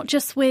issues not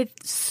just with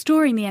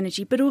storing the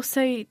energy, but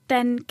also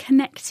then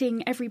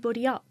connecting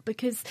everybody up?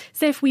 Because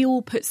say if we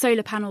all put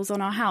solar panels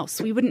on our house,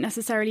 we wouldn't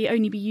necessarily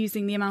only be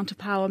using the amount of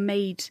power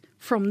made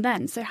from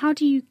then. So how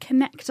do you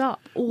connect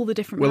up all the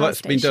different power stations? Well,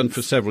 that's been done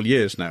for several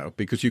years now,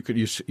 because you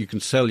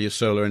can sell your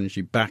solar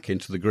energy back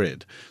into the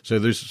grid. So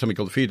there's something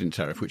called the feed-in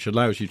tariff, which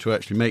allows you to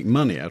actually make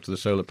money out of the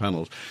solar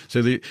panels.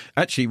 So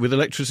actually, with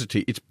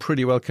electricity, it's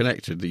pretty well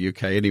connected, the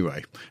UK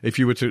anyway. If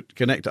you were to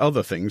connect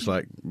other things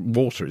like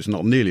water, it's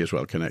not nearly as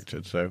well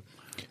connected. So.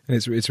 And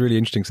it's really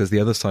interesting because there's the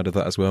other side of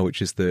that as well,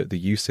 which is the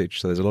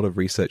usage. So there's a lot of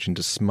research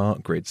into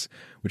smart grids,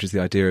 which is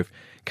the idea of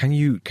can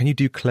you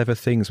do clever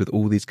things with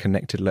all these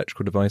connected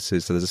electrical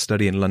devices? So there's a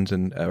study in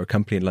London, or a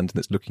company in London,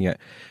 that's looking at,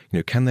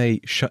 can they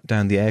shut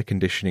down the air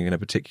conditioning in a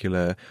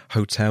particular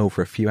hotel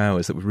for a few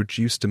hours that would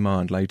reduce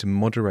demand, allow you to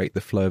moderate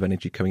the flow of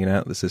energy coming in and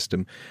out of the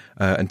system,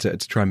 and to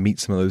try and meet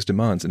some of those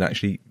demands, and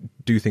actually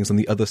do things on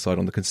the other side,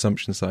 on the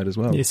consumption side as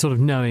well. It's sort of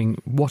knowing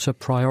what are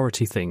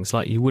priority things.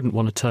 Like you wouldn't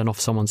want to turn off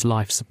someone's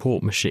life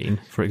support machine,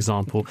 for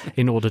example,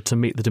 in order to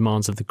meet the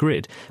demands of the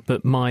grid.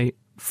 But my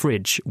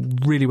fridge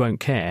really won't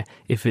care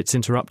if it's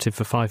interrupted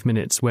for 5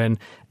 minutes when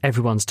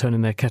everyone's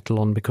turning their kettle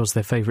on because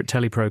their favourite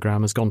telly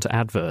programme has gone to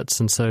adverts.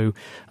 And so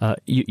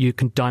you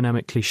can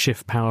dynamically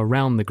shift power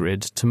around the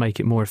grid to make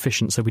it more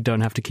efficient, so we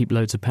don't have to keep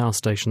loads of power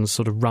stations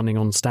sort of running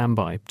on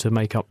standby to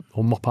make up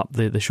or mop up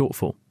the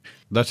shortfall.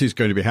 That is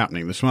going to be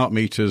happening. The smart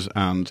meters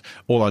and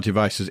all our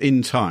devices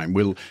in time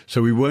will,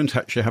 so we won't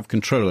actually have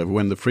control over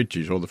when the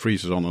fridges or the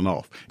freezer's on and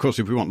off. Of course,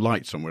 if we want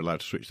lights on, we're allowed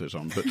to switch those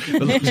on. But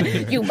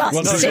you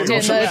must sit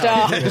in the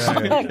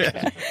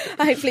dark.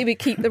 Hopefully we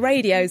keep the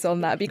radios on.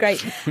 That'd be great.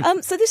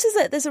 So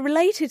there's a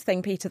related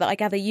thing, Peter, that I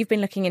gather you've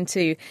been looking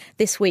into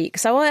this week.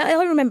 So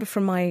I remember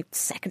from my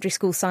secondary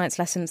school science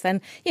lessons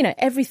then,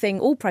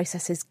 everything, all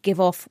processes give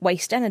off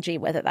waste energy,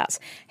 whether that's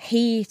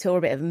heat or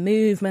a bit of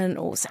movement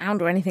or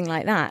sound or anything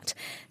like that.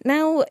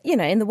 Now,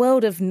 in the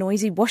world of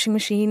noisy washing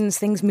machines,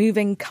 things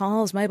moving,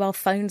 cars, mobile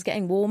phones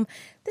getting warm,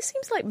 this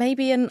seems like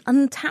maybe an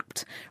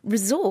untapped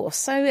resource.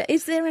 So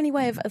is there any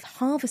way of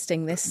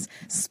harvesting this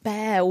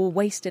spare or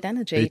wasted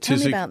energy? Tell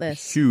me about this.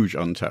 It is a huge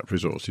untapped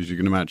resource, as you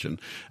can imagine,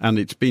 and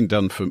it's been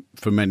done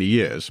for many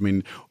years. I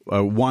mean,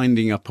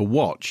 winding up a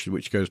watch,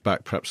 which goes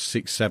back perhaps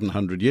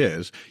 600-700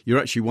 years, you're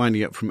actually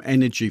winding up from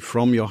energy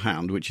from your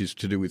hand, which is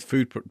to do with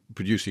food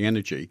producing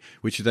energy,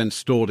 which is then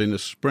stored in a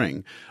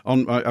spring.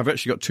 I've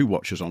actually got two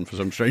watches on for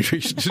some strange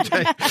reason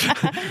today.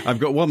 I've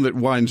got one that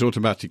winds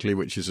automatically,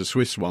 which is a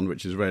Swiss one,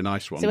 which is a very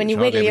nice one. So when you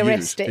wiggle your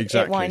wrist,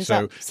 it winds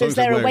up. So is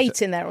there a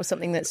weight in there or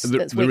something that's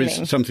wiggling? There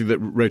is something that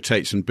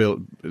rotates and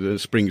the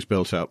spring's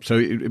built up. So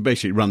it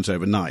basically runs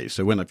overnight.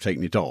 So when I've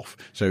taken it off,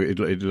 so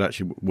it'll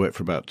actually work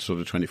for about sort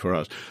of 24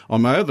 hours.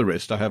 On my other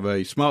wrist, I have a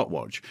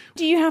smartwatch.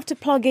 Do you have to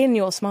plug in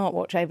your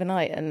smartwatch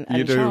overnight and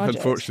you do, charge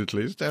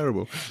unfortunately. It's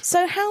terrible.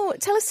 So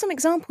tell us some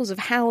examples of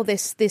how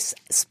this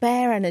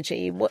spare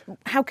energy,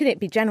 how can it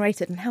be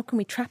generated and how can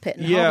we trap it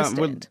and harvest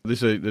it?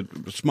 There's a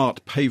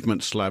smart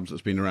pavement slab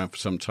that's been around for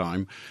some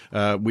time,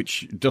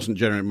 which doesn't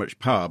generate much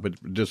power,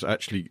 but does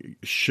actually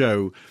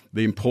show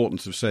the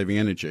importance of saving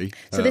energy.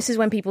 So this is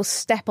when people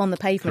step on the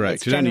pavement.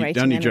 Correct. It only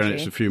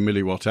generates a few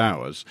milliwatt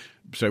hours.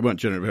 So it won't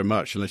generate very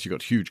much unless you've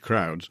got huge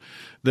crowds.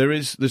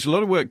 There's a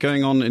lot of work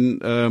going on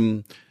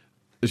in,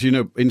 as you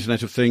know,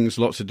 Internet of Things,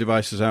 lots of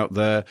devices out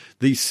there.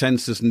 These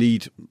sensors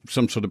need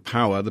some sort of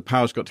power. The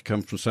power's got to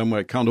come from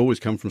somewhere. It can't always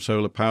come from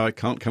solar power. It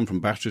can't come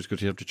from batteries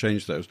because you have to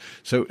change those.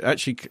 So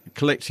actually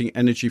collecting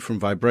energy from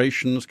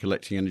vibrations,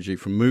 collecting energy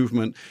from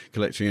movement,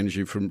 collecting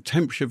energy from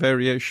temperature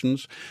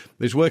variations.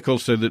 There's work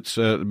also that's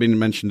been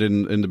mentioned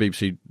in the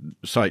BBC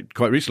site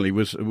quite recently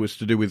was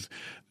to do with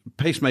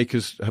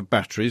pacemakers have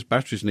batteries.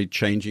 Batteries need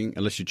changing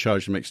unless you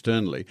charge them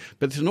externally.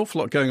 But there's an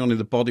awful lot going on in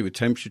the body with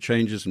temperature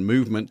changes and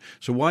movement.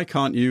 So why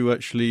can't you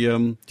actually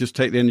just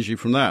take the energy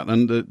from that?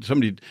 And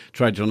somebody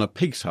tried it on a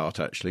pig's heart,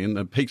 actually. And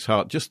a pig's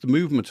heart, just the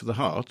movement of the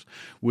heart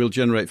will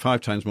generate 5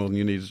 times more than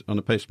you need on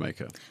a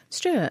pacemaker.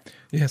 Stuart?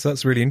 Yeah, so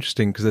that's really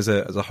interesting because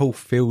there's a whole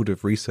field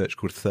of research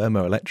called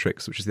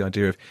thermoelectrics, which is the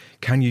idea of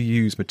can you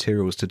use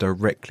materials to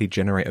directly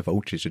generate a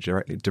voltage, to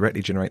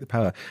directly generate the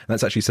power? And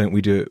that's actually something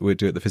we do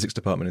at the physics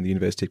department in the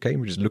University of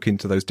Cambridge, is look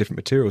into those different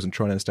materials and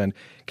try and understand,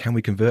 can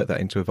we convert that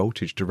into a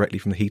voltage directly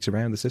from the heat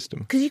around the system?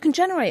 Because you can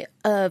generate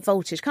a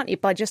voltage, can't you,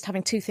 by just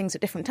having two things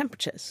at different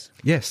temperatures?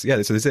 Yes, yeah,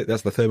 so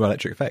that's the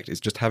thermoelectric effect. It's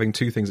just having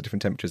two things at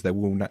different temperatures, they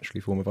will naturally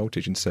form a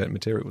voltage in certain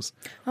materials.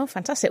 Oh,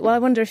 fantastic. Well, I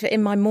wonder if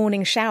in my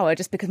morning shower,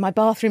 just because my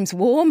bathroom's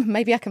warm,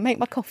 maybe I can make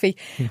my coffee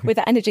with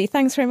that energy.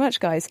 Thanks very much,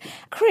 guys.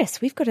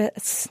 Chris, we've got a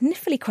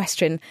sniffly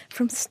question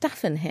from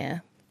Staffan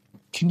here.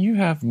 Can you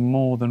have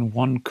more than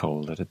one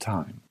cold at a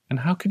time? And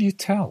how could you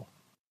tell?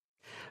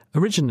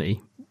 Originally,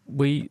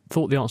 we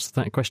thought the answer to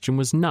that question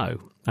was no.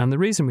 And the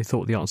reason we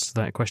thought the answer to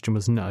that question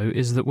was no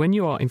is that when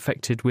you are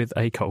infected with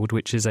a cold,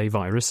 which is a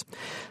virus,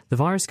 the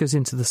virus goes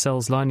into the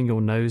cells lining your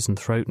nose and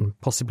throat and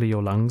possibly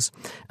your lungs,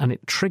 and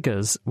it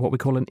triggers what we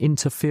call an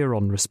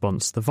interferon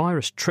response. The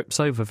virus trips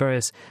over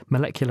various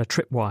molecular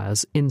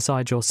tripwires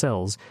inside your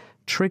cells,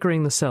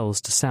 triggering the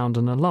cells to sound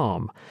an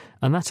alarm.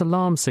 And that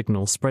alarm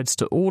signal spreads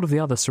to all of the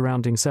other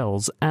surrounding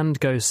cells and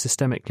goes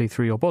systemically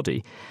through your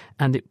body.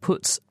 And it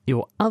puts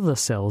your other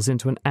cells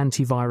into an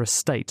antivirus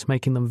state,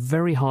 making them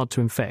very hard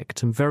to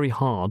infect and very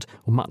hard,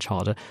 or much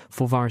harder,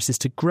 for viruses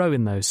to grow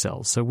in those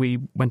cells. So we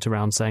went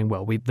around saying,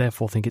 well, we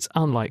therefore think it's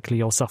unlikely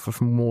you'll suffer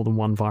from more than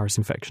one virus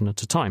infection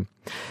at a time.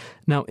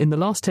 Now, in the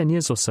last 10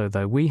 years or so,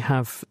 though, we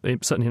have,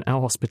 certainly in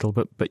our hospital,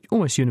 but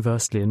almost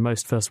universally in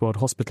most first world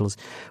hospitals,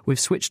 we've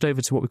switched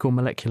over to what we call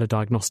molecular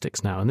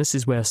diagnostics now. And this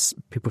is where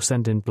people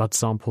send in blood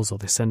samples, or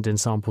they send in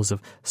samples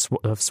of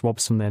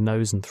swabs from their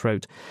nose and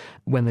throat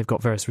when they've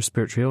got various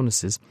respiratory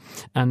illnesses.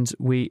 And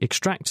we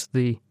extract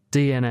the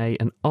DNA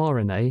and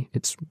RNA,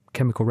 its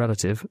chemical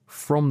relative,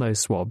 from those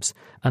swabs,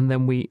 and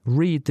then we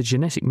read the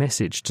genetic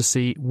message to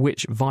see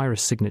which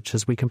virus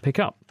signatures we can pick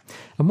up.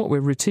 And what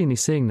we're routinely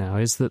seeing now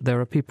is that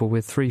there are people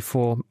with 3,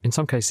 4, in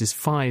some cases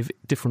 5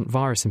 different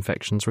virus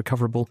infections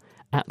recoverable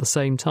at the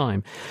same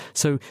time.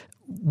 So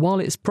while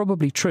it's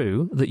probably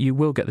true that you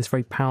will get this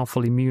very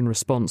powerful immune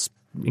response,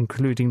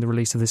 including the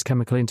release of this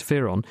chemical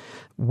interferon,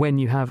 when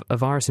you have a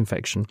virus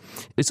infection,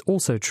 it's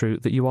also true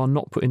that you are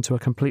not put into a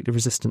completely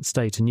resistant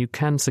state and you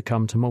can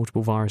succumb to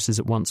multiple viruses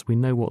at once. We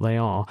know what they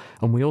are,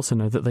 and we also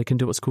know that they can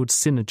do what's called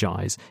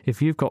synergize.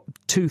 If you've got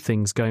two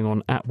things going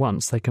on at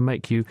once, they can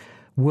make you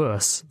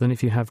worse than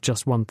if you have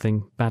just one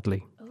thing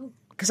badly.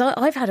 Because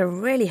I've had a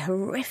really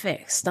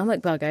horrific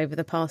stomach bug over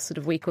the past sort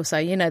of week or so,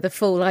 you know, the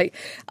full like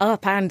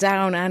up and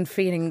down and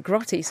feeling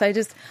grotty. So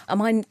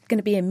am I going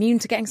to be immune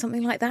to getting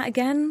something like that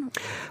again?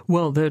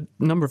 Well, there are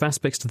a number of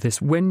aspects to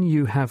this. When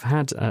you have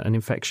had an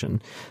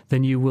infection,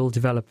 then you will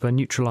develop a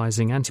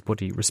neutralising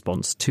antibody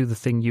response to the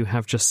thing you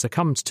have just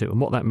succumbed to. And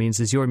what that means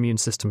is your immune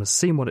system has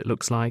seen what it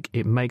looks like,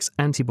 it makes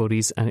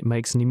antibodies and it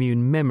makes an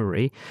immune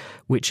memory,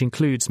 which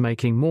includes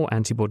making more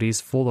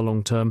antibodies for the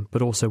long term,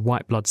 but also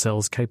white blood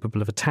cells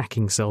capable of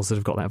attacking cells that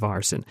have got that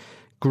virus in.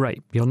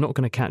 Great, you're not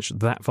going to catch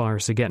that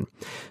virus again.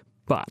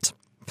 But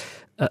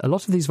a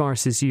lot of these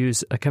viruses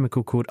use a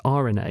chemical called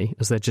RNA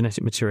as their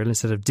genetic material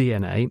instead of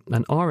DNA.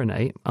 And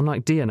RNA,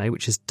 unlike DNA,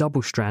 which is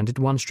double-stranded,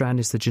 one strand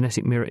is the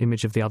genetic mirror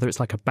image of the other. It's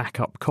like a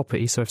backup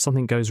copy. So if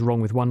something goes wrong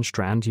with one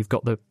strand, you've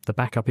got the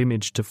backup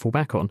image to fall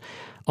back on.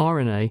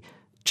 RNA,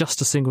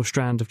 just a single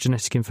strand of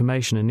genetic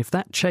information. And if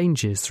that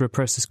changes through a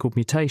process called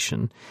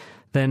mutation,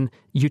 then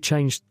you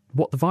change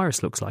what the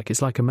virus looks like.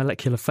 It's like a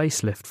molecular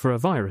facelift for a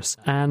virus.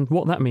 And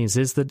what that means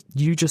is that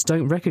you just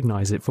don't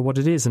recognise it for what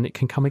it is, and it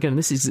can come again. And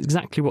this is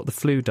exactly what the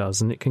flu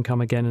does, and it can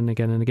come again and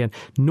again and again.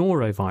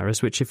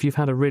 Norovirus, which if you've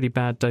had a really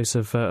bad dose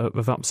of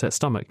upset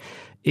stomach,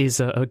 is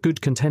a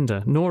good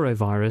contender.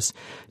 Norovirus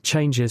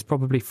changes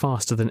probably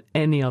faster than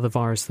any other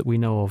virus that we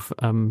know of.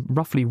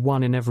 Roughly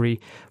 1 in every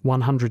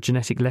 100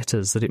 genetic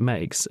letters that it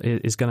makes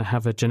is going to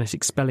have a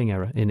genetic spelling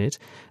error in it.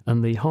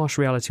 And the harsh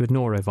reality with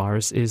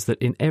norovirus is that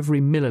in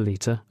every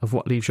milliliter of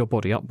what leaves your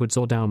body, upwards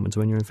or downwards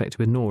when you're infected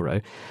with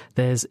noro,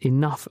 there's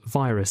enough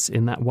virus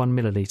in that 1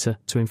 milliliter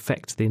to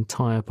infect the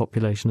entire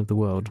population of the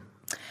world.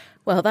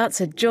 Well,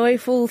 that's a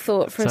joyful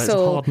thought for us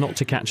all. It's hard not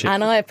to catch it.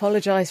 And I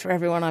apologise for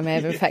everyone I may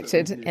have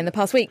infected in the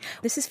past week.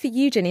 This is for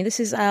you, Ginny. This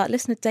is our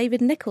listener,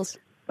 David Nichols.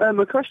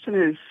 My question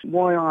is,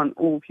 why aren't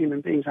all human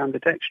beings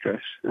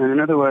ambidextrous? In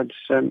other words,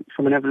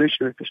 from an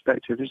evolutionary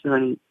perspective, is there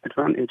any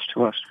advantage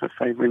to us for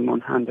favouring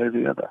one hand over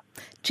the other?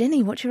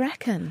 Ginny, what do you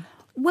reckon?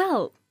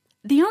 Well,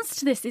 the answer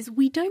to this is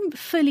we don't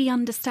fully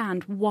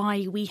understand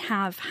why we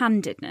have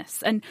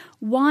handedness and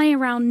why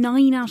around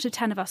 9 out of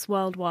 10 of us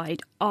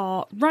worldwide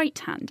are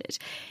right-handed.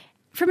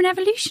 From an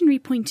evolutionary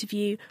point of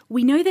view,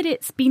 we know that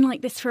it's been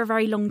like this for a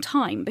very long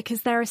time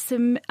because there are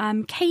some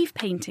cave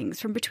paintings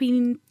from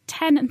between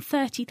 10 and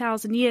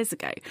 30,000 years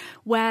ago,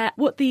 where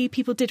what the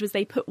people did was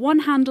they put one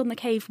hand on the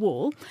cave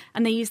wall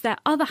and they used their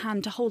other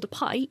hand to hold a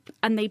pipe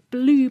and they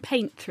blew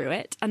paint through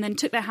it and then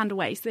took their hand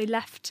away. So they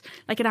left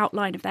like an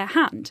outline of their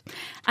hand.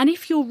 And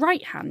if you're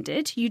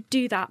right-handed, you'd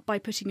do that by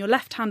putting your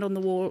left hand on the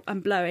wall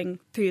and blowing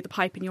through the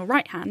pipe in your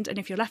right hand. And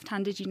if you're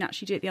left-handed, you'd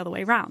actually do it the other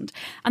way around.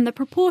 And the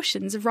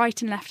proportions of right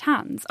and left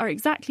hands are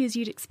exactly as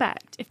you'd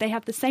expect if they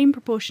have the same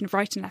proportion of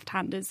right and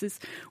left-handers as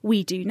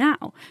we do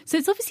now. So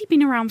it's obviously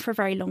been around for a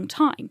very long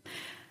time.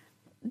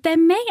 There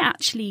may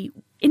actually,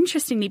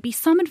 interestingly, be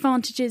some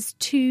advantages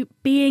to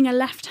being a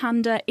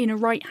left-hander in a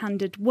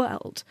right-handed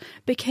world,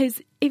 because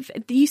if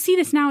you see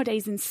this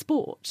nowadays in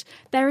sport,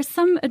 there are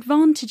some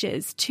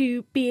advantages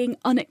to being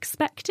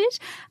unexpected,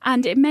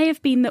 and it may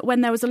have been that when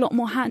there was a lot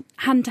more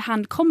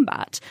hand-to-hand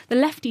combat, the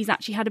lefties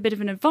actually had a bit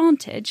of an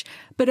advantage,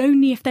 but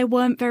only if there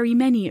weren't very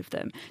many of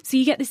them. So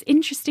you get this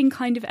interesting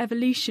kind of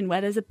evolution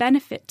where there's a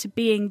benefit to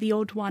being the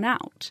odd one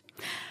out.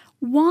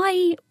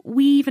 Why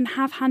we even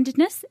have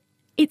handedness?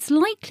 It's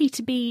likely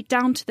to be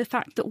down to the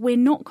fact that we're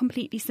not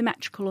completely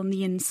symmetrical on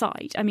the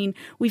inside. I mean,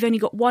 we've only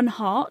got one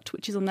heart,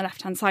 which is on the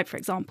left-hand side, for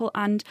example,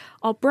 and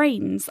our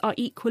brains are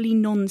equally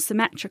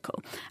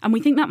non-symmetrical. And we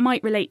think that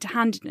might relate to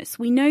handedness.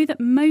 We know that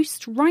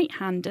most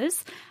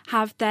right-handers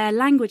have their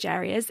language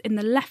areas in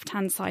the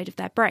left-hand side of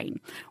their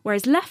brain,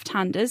 whereas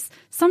left-handers,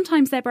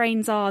 sometimes their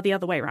brains are the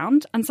other way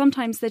around, and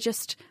sometimes they're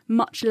just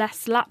much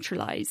less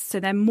lateralised, so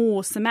they're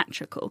more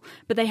symmetrical,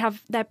 but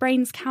their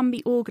brains can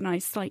be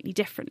organised slightly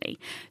differently.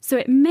 So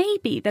it may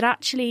be that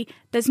actually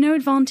there's no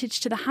advantage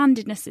to the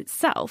handedness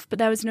itself, but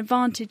there was an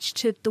advantage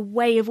to the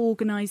way of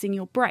organising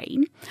your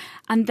brain,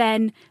 and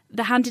then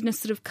the handedness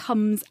sort of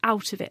comes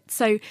out of it.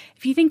 So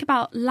if you think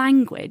about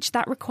language,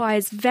 that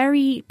requires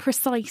very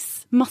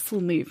precise muscle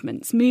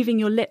movements, moving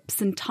your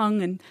lips and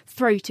tongue and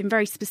throat in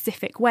very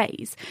specific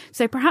ways.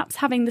 So perhaps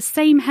having the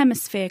same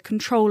hemisphere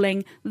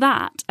controlling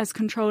that as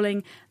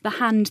controlling the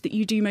hand that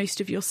you do most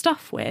of your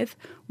stuff with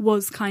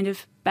was kind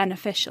of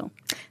beneficial.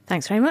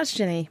 Thanks very much,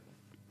 Ginny.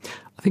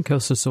 I think I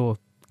also saw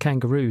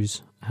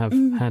kangaroos have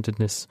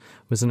handedness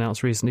was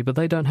announced recently, but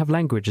they don't have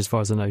language as far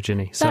as I know,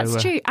 Ginny.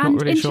 That's true.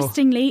 And really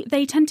interestingly,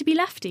 they tend to be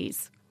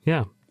lefties.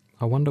 Yeah,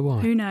 I wonder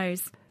why. Who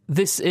knows?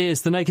 This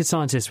is The Naked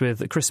Scientist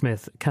with Chris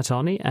Smith,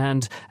 Katani,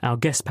 and our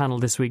guest panel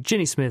this week,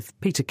 Ginny Smith,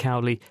 Peter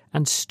Cowley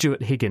and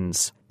Stuart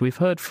Higgins. We've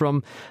heard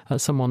from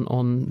someone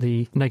on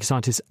the Naked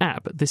Scientist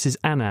app. This is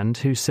Anand,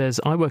 who says,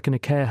 I work in a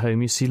care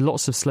home. You see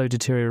lots of slow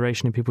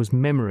deterioration in people's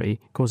memory,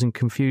 causing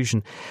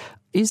confusion.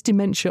 Is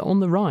dementia on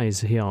the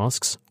rise, he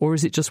asks, or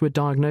is it just we're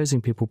diagnosing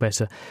people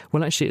better?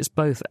 Well, actually, it's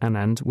both,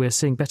 Anand. We're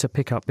seeing better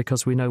pickup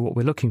because we know what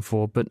we're looking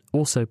for, but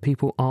also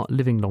people are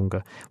living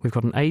longer. We've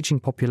got an ageing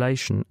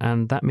population,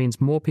 and that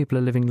means more people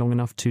are living long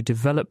enough to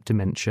develop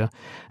dementia.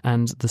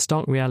 And the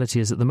stark reality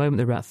is at the moment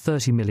there are about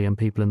 30 million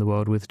people in the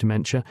world with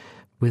dementia.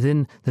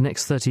 Within the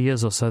next 30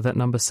 years or so, that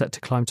number's set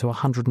to climb to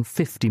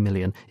 150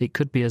 million. It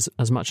could be as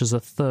much as a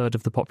third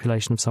of the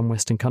population of some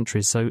Western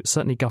countries. So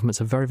certainly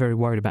governments are very, very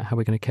worried about how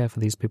we're going to care for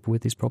these people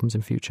with these problems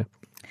in future.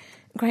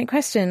 Great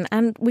question.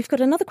 And we've got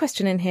another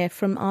question in here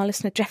from our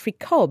listener, Geoffrey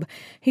Cobb,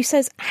 who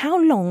says,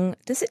 how long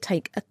does it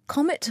take a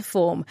comet to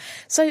form?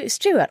 So,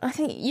 Stuart, I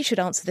think you should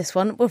answer this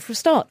one. Well, for a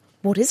start,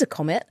 what is a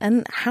comet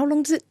and how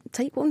long does it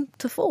take one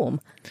to form?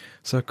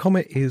 So a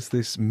comet is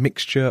this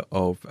mixture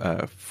of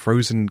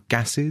frozen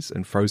gases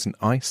and frozen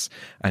ice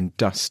and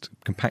dust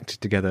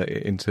compacted together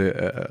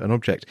into an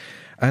object.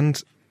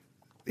 And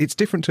it's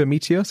different to a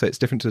meteor, so it's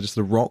different to just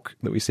the rock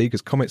that we see,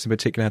 because comets in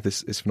particular have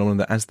this phenomenon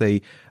that as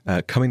they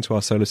come into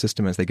our solar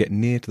system, as they get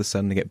near to the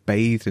sun, they get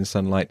bathed in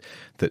sunlight,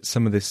 that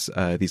some of these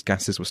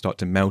gases will start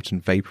to melt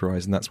and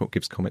vaporize, and that's what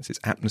gives comets its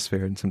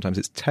atmosphere and sometimes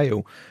its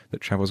tail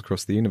that travels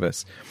across the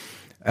universe.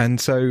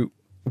 And so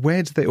how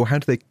long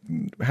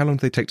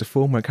do they take to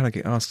form? One kind of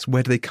get asked,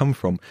 where do they come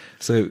from?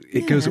 So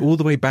it goes all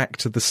the way back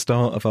to the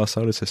start of our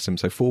solar system,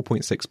 so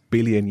 4.6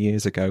 billion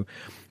years ago,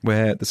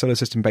 where the solar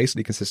system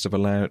basically consists of a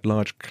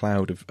large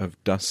cloud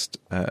of dust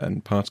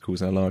and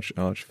particles in a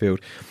large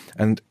field.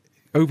 And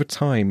over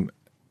time,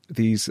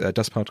 these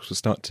dust particles will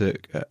start to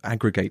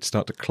aggregate,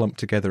 start to clump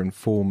together and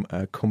form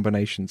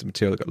combinations of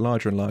material that got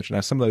larger and larger. Now,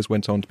 some of those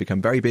went on to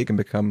become very big and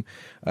become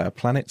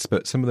planets,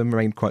 but some of them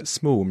remained quite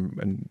small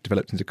and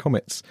developed into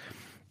comets.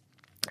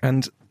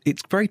 And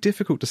it's very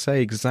difficult to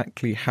say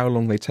exactly how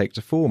long they take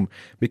to form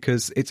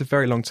because it's a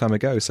very long time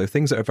ago. So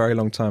things that are a very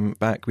long time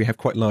back, we have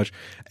quite large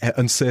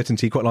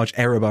uncertainty, quite large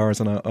error bars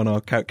on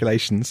our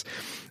calculations.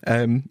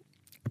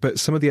 But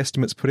some of the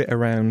estimates put it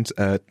around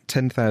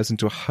 10,000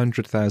 to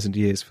 100,000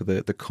 years for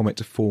the comet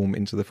to form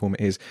into the form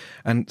it is.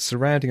 And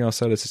surrounding our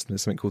solar system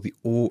is something called the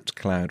Oort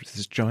cloud, which is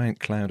this giant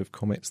cloud of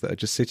comets that are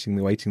just sitting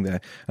there waiting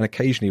there. And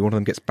occasionally one of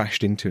them gets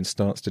bashed into and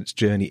starts its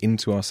journey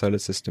into our solar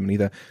system and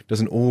either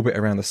does an orbit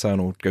around the sun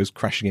or goes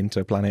crashing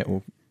into a planet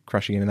or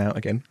crashing in and out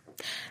again.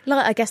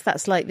 I guess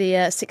that's like the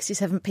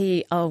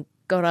 67p. Oh,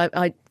 God,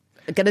 I'm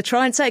going to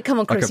try and say it. Come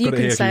on, Chris, you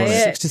can say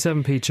it.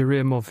 67p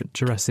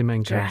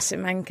Churyumov-Gerasimenko.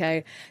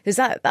 Gerasimenko. Because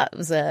that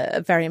was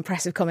a very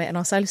impressive comet in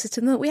our solar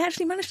system that we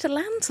actually managed to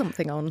land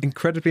something on.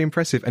 Incredibly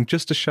impressive. And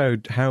just to show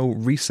how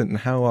recent and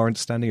how our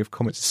understanding of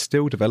comets is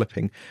still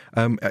developing,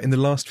 in the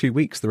last few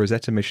weeks, the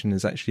Rosetta mission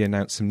has actually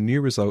announced some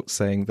new results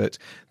saying that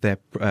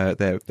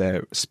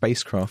their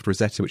spacecraft,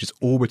 Rosetta, which is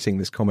orbiting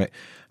this comet,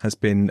 has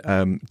been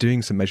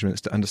doing some measurements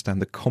to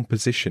understand the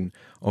composition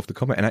of the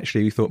comet. And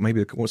actually, we thought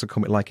maybe what's a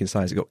comet like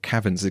inside? It's got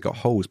caverns, it's got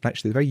holes, but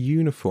actually they're very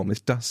uniform.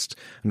 This dust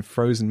and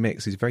frozen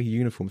mix is very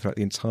uniform throughout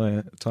the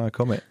entire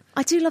comet.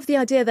 I do love the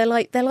idea. They're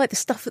like the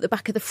stuff at the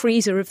back of the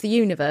freezer of the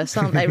universe,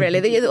 aren't they?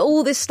 Really,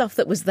 all this stuff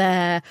that was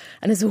there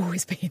and has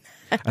always been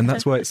there. And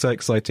that's why it's so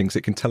exciting, because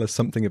it can tell us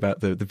something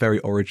about the very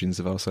origins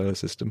of our solar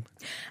system.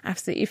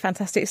 Absolutely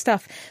fantastic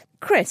stuff.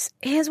 Chris,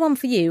 here's one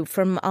for you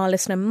from our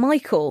listener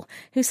Michael,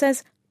 who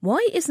says,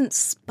 why isn't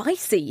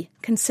spicy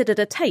considered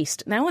a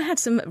taste? Now, I had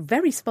some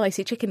very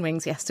spicy chicken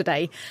wings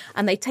yesterday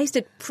and they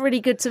tasted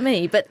pretty good to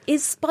me, but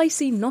is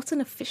spicy not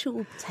an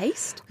official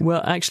taste?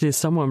 Well, actually, as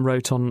someone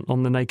wrote on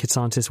the Naked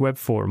Scientist web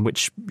forum,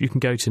 which you can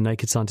go to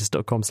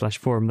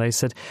nakedscientist.com/forum, they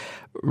said,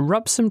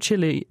 rub some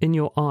chili in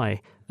your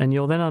eye and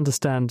you'll then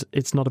understand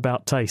it's not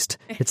about taste,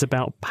 it's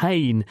about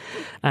pain.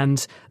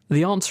 And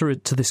the answer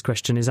to this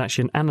question is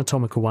actually an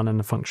anatomical one and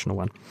a functional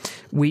one.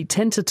 We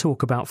tend to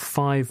talk about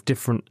 5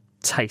 different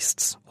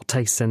tastes or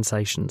taste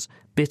sensations: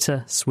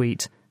 bitter,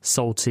 sweet,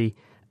 salty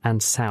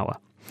and sour.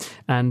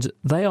 And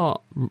they are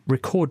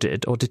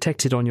recorded or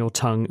detected on your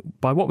tongue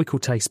by what we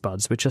call taste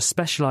buds, which are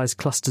specialised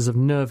clusters of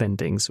nerve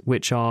endings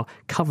which are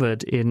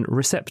covered in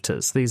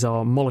receptors. These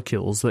are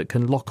molecules that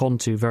can lock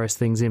onto various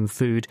things in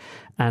food,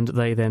 and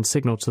they then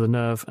signal to the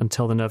nerve and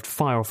tell the nerve to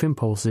fire off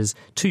impulses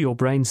to your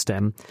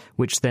brainstem,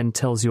 which then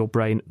tells your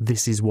brain,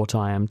 this is what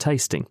I am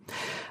tasting.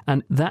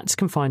 And that's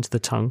confined to the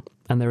tongue.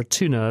 And there are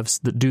 2 nerves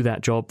that do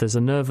that job. There's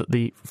a nerve at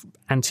the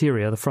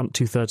anterior, the front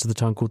 2/3 of the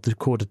tongue, called the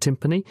chorda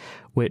tympani,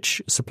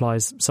 which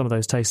supplies some of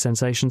those taste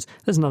sensations.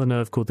 There's another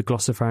nerve called the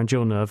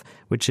glossopharyngeal nerve,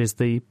 which is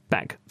the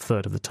back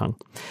third of the tongue.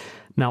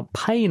 Now,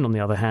 pain, on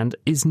the other hand,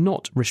 is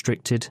not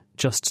restricted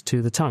just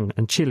to the tongue,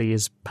 and chili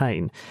is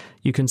pain.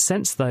 You can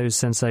sense those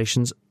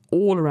sensations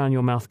all around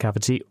your mouth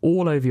cavity,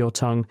 all over your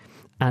tongue,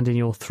 and in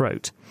your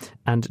throat.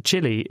 And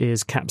chili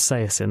is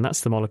capsaicin,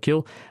 that's the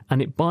molecule, and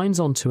it binds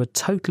onto a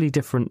totally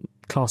different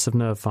class of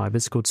nerve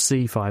fibres called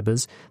C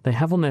fibres. They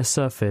have on their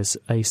surface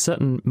a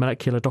certain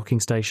molecular docking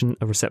station,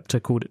 a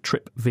receptor called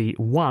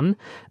TRPV1,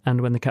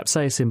 and when the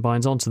capsaicin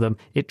binds onto them,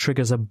 it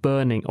triggers a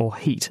burning or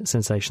heat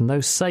sensation.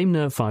 Those same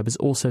nerve fibres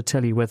also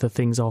tell you whether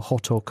things are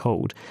hot or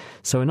cold.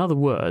 So in other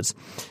words,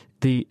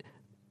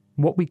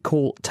 what we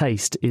call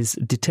taste is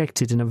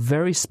detected in a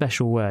very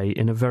special way,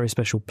 in a very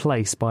special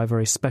place, by a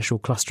very special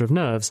cluster of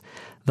nerves.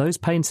 Those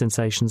pain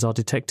sensations are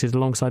detected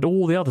alongside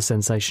all the other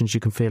sensations you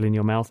can feel in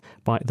your mouth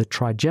by the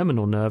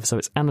trigeminal nerve, so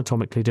it's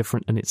anatomically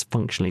different and it's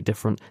functionally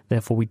different.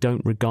 Therefore, we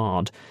don't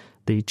regard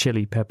the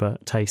chili pepper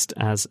taste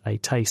as a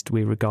taste,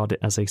 we regard it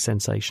as a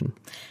sensation.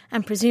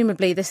 And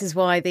presumably this is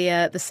why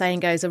the saying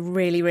goes, a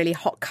really, really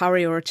hot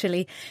curry or a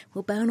chili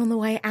will burn on the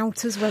way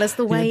out as well as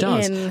the way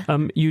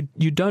in.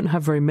 You don't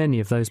have very many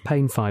of those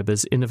pain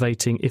fibres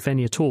innervating, if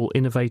any at all,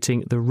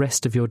 innervating the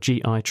rest of your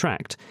GI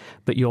tract.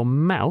 But your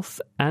mouth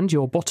and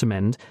your bottom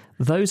end,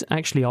 those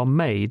actually are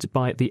made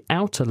by the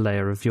outer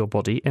layer of your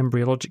body,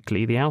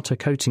 embryologically, the outer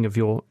coating of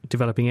your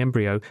developing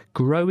embryo,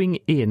 growing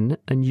in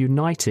and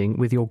uniting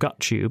with your gut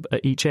tube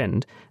at each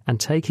end and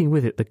taking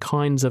with it the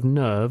kinds of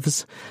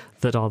nerves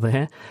that are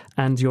there.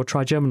 And your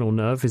trigeminal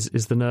nerve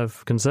is the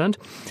nerve concerned.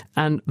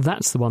 And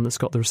that's the one that's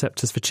got the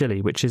receptors for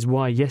chili, which is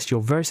why, yes,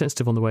 you're very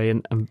sensitive on the way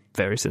in and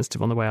very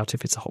sensitive on the way out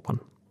if it's a hot one.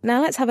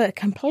 Now let's have a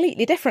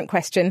completely different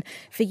question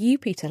for you,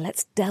 Peter.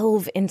 Let's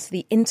delve into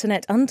the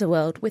internet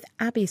underworld with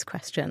Abby's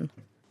question.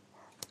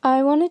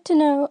 I wanted to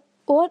know,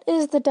 what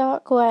is the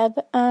dark web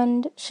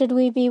and should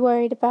we be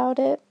worried about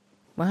it?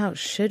 Wow,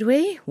 should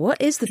we? What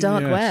is the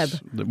dark web?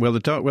 Well,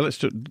 let's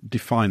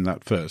define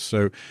that first.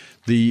 So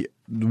the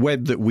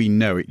web that we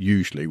know it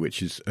usually,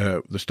 which is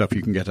the stuff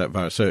you can get out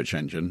via a search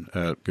engine,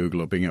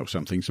 Google or Bing or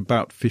something, is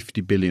about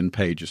 50 billion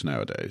pages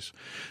nowadays.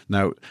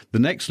 Now, the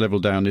next level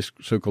down is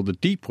so-called the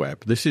deep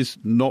web. This is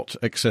not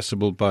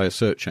accessible by a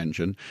search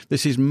engine.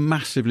 This is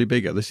massively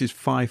bigger. This is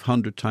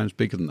 500 times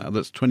bigger than that.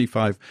 That's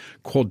 25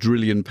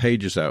 quadrillion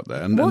pages out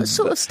there. What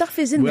sort of stuff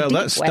is in the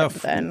deep web,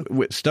 then?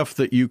 Stuff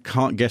that you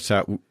can't get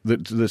out,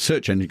 that the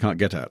search engine can't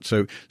get out.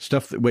 So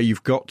stuff where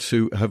you've got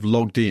to have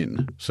logged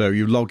in. So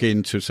you log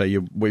in to, say,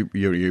 your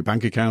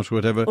bank account or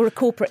whatever. Or a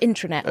corporate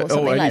intranet or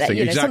something like that.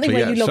 Exactly, something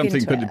where you log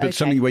into but it. Okay.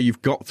 Something where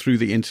you've got through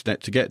the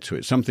internet to get to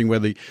it. Something where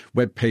the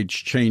web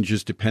page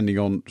changes depending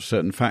on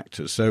certain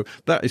factors. So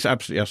that is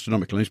absolutely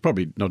astronomical, and it's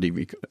probably not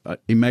even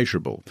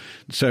immeasurable.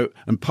 So,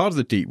 and part of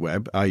the deep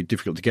web,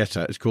 difficult to get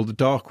at, is called the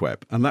dark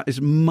web, and that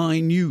is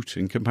minute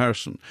in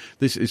comparison.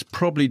 This is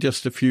probably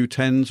just a few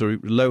tens or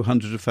low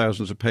hundreds of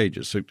thousands of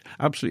pages, so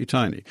absolutely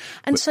tiny.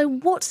 So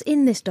what's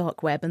in this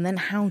dark web, and then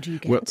how do you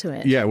get to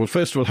it? Yeah, well,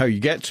 first of all, how you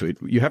get to it,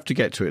 you have to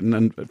get to it,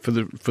 and for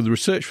the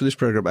research for this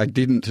programme, I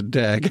didn't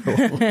dare go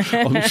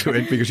onto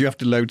it because you have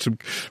to load some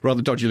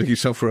rather dodgy-looking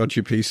software onto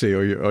your PC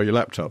or your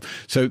laptop.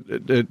 So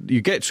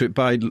you get to it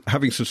by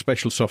having some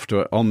special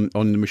software on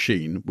the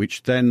machine,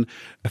 which then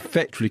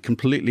effectively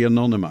completely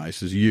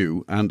anonymises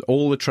you, and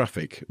all the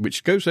traffic,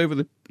 which goes over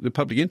the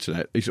public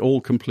internet, is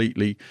all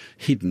completely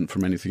hidden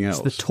from anything else.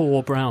 It's the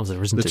Tor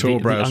browser, isn't it? The Tor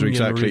browser,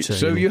 exactly. Router,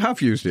 so you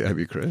have used it, have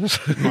you, Chris?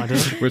 I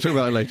don't. We'll talk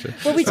about it later.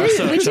 Well, we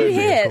do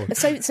hear.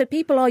 So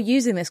people are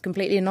using this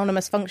completely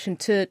anonymous function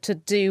to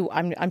do,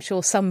 I'm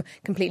sure, some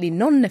completely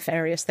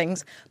non-nefarious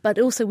things, but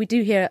also we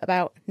do hear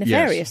about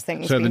nefarious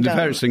things. So being the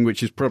nefarious done. thing,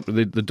 which is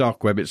probably the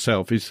dark web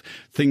itself, is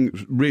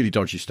really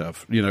dodgy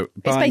stuff. You know,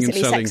 buying it's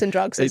basically and selling. Sex and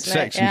drugs, It's isn't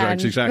sex it? and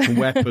drugs, exactly, and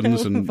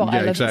weapons, and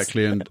violence.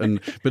 exactly, and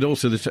but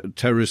also the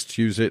terrorists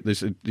use it.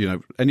 There's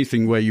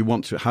anything where you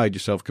want to hide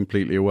yourself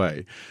completely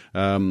away,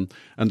 and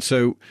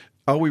so.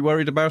 Are we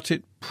worried about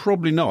it?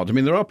 Probably not. I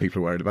mean, there are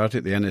people worried about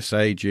it. The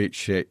NSA,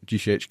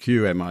 GCHQ,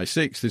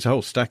 MI6, there's a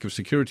whole stack of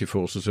security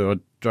forces who are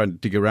trying to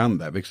dig around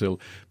there because they'll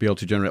be able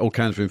to generate all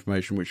kinds of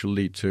information which will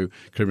lead to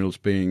criminals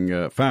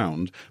being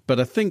found.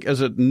 But I think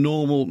as a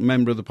normal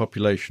member of the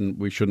population,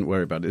 we shouldn't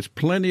worry about it. There's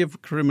plenty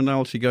of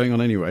criminality going on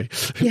anyway.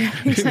 Yeah,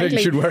 exactly. You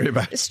should worry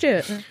about it.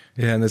 Stuart.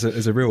 Yeah, and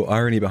there's a real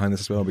irony behind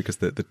this as well, because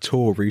the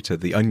Tor router,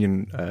 the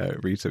Onion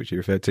router, which you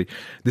referred to,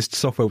 this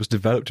software was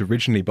developed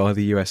originally by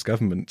the US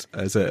government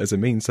as a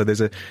means. So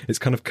it's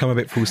kind of come a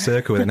bit full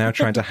circle. They're now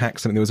trying to hack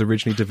something that was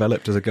originally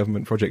developed as a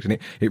government project, and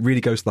it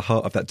really goes to the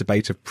heart of that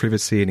debate of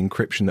privacy and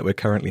encryption that we're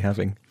currently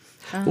having.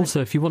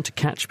 Also, if you want to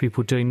catch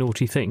people doing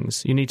naughty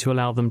things, you need to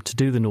allow them to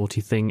do the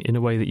naughty thing in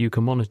a way that you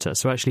can monitor.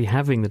 So actually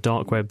having the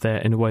dark web there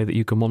in a way that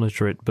you can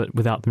monitor it, but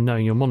without them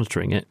knowing you're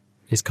monitoring it,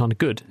 is kind of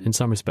good in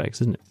some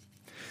respects, isn't it?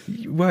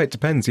 Well, it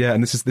depends, yeah,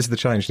 and this is the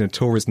challenge.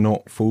 Tor is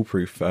not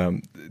foolproof.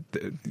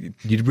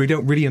 We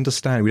don't really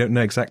understand. We don't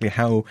know exactly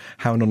how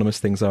anonymous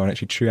things are, and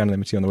actually true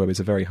anonymity on the web is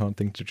a very hard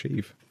thing to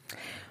achieve.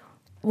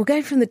 We'll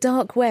go from the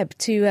dark web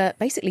to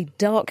basically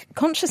dark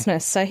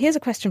consciousness. So here's a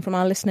question from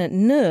our listener,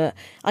 Nur.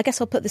 I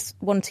guess I'll put this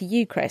one to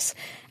you, Chris.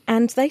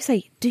 And they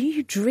say, do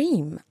you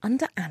dream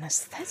under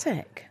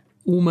anaesthetic?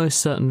 Almost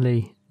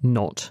certainly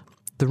not.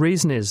 The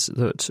reason is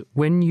that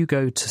when you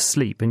go to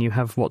sleep and you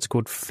have what's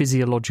called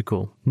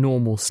physiological,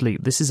 normal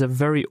sleep, this is a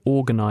very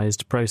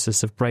organised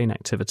process of brain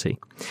activity.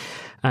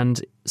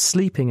 And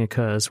sleeping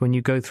occurs when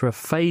you go through a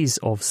phase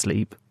of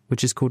sleep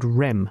which is called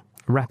REM,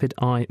 rapid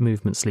eye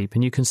movement sleep.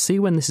 And you can see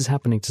when this is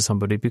happening to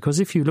somebody, because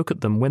if you look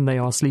at them when they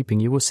are sleeping,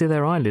 you will see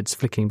their eyelids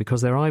flicking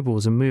because their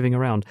eyeballs are moving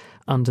around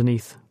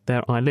underneath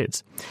their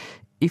eyelids.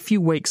 If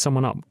you wake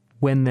someone up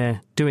when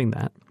they're doing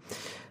that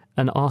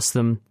and ask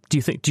them,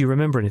 do you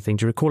remember anything?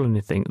 Do you recall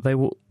anything? They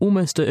will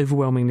almost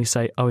overwhelmingly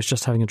say, I was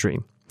just having a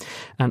dream.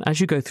 And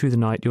as you go through the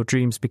night, your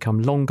dreams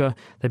become longer,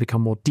 they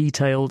become more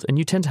detailed, and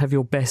you tend to have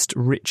your best,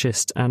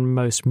 richest, and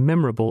most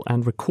memorable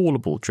and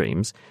recallable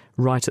dreams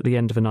right at the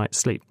end of a night's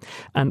sleep.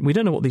 And we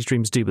don't know what these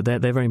dreams do, but they're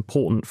very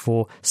important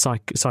for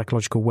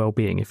psychological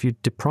well-being. If you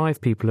deprive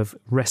people of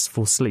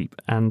restful sleep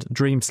and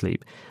dream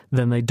sleep,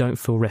 then they don't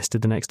feel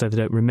rested the next day, they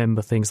don't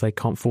remember things, they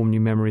can't form new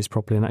memories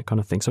properly and that kind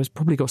of thing. So it's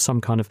probably got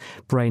some kind of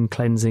brain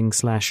cleansing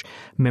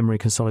 / memory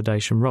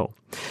consolidation role.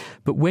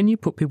 But when you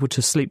put people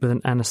to sleep with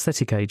an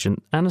anaesthetic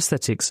agent,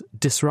 anaesthetics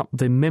disrupt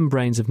the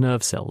membranes of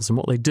nerve cells, and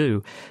what they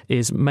do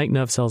is make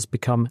nerve cells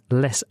become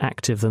less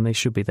active than they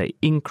should be. They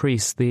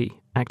increase the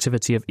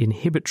activity of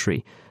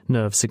inhibitory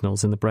nerve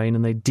signals in the brain,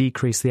 and they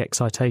decrease the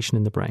excitation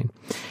in the brain.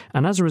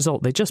 And as a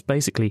result, they just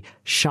basically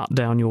shut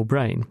down your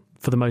brain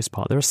for the most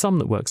part. There are some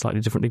that work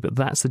slightly differently, but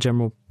that's the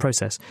general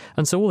process.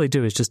 And so all they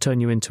do is just turn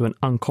you into an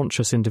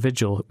unconscious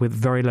individual with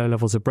very low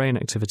levels of brain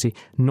activity,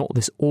 not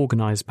this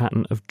organised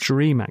pattern of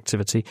dream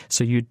activity.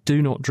 So you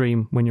do not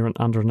dream when you're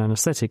under an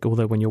anaesthetic,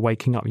 although when you're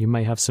waking up you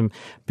may have some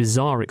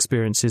bizarre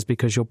experiences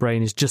because your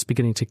brain is just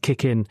beginning to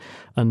kick in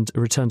and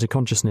return to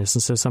consciousness.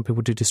 And so some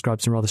people do describe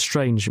some rather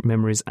strange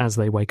memories as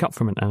they wake up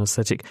from an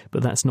anaesthetic,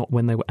 but that's not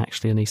when they were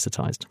actually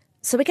anaesthetised.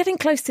 So we're getting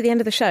close to the end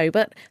of the show,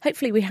 but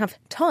hopefully we have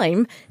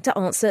time to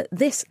answer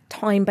this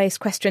time-based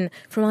question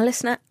from our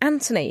listener,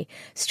 Anthony.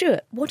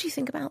 Stuart, what do you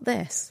think about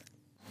this?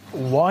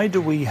 Why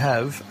do we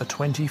have a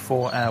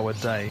 24-hour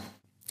day?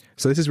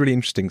 So this is really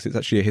interesting because it's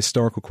actually a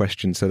historical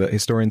question. So that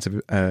historians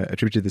have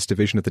attributed this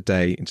division of the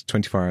day into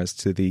 24 hours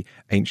to the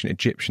ancient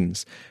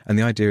Egyptians. And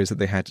the idea is that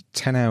they had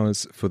 10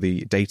 hours for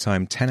the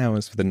daytime, 10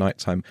 hours for the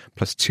nighttime,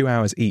 plus 2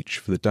 hours each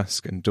for the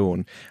dusk and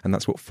dawn. And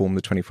that's what formed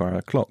the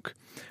 24-hour clock.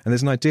 And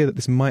there's an idea that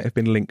this might have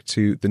been linked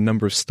to the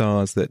number of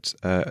stars that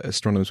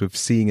astronomers were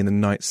seeing in the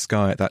night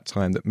sky at that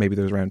time, that maybe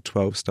there was around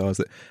 12 stars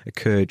that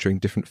occurred during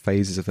different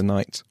phases of the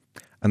night.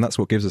 And that's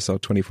what gives us our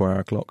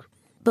 24-hour clock.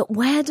 But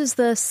where does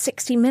the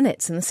 60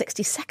 minutes and the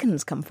 60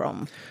 seconds come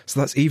from? So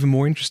that's even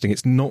more interesting.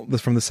 It's not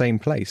from the same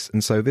place.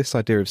 And so this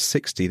idea of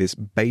 60, this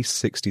base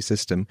 60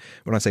 system,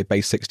 when I say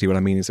base 60, what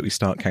I mean is that we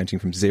start counting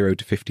from 0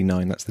 to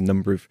 59. That's the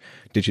number of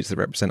digits that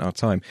represent our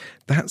time.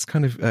 That's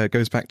kind of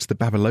goes back to the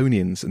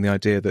Babylonians and the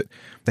idea that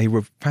they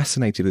were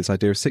fascinated with this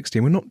idea of 60.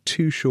 And we're not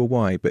too sure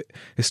why, but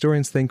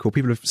historians think, or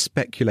people have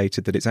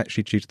speculated, that it's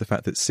actually due to the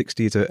fact that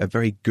 60 is a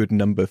very good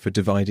number for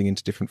dividing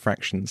into different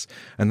fractions.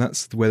 And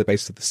that's where the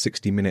base of the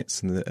 60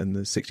 minutes and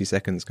the 60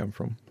 seconds come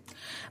from.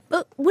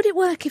 But would it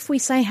work if we,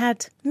 say,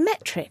 had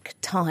metric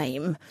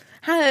time?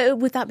 How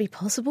would that be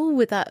possible?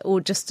 Would that,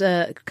 or just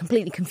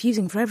completely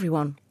confusing for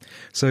everyone?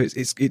 So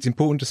it's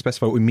important to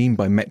specify what we mean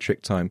by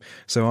metric time.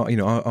 So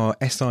our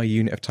SI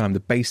unit of time, the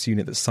base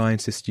unit that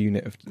scientists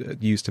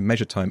use to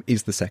measure time,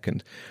 is the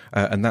second,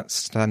 and that's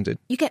standard.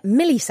 You get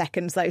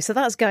milliseconds though, so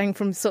that's going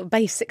from sort of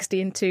base 60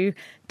 into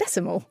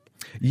decimal.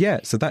 Yeah,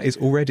 so that is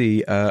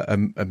already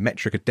a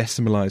metric, a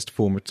decimalised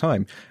form of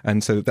time.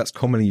 And so that's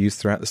commonly used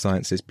throughout the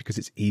sciences because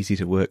it's easy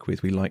to work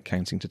with. We like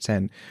counting to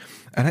 10.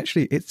 And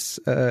actually, it's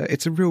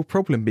a real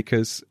problem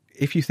because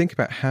if you think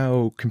about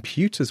how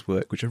computers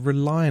work, which are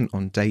reliant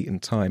on date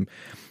and time,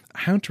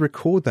 how to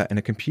record that in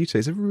a computer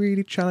is a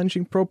really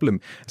challenging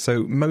problem.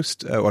 So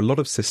most, or a lot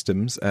of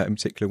systems, in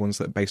particular ones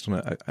that are based on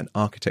an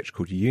architecture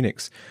called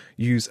Unix,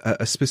 use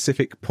a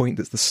specific point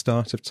that's the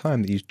start of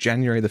time. They use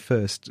January the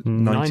 1st,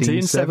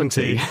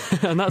 1970.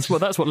 And that's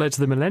what led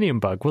to the Millennium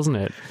Bug, wasn't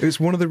it? It was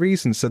one of the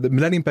reasons. So the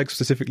Millennium Bug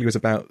specifically was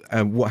about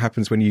what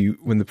happens when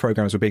the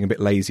programs were being a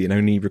bit lazy and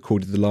only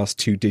recorded the last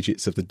 2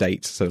 digits of the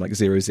date, so like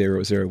 00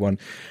 or 01.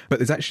 But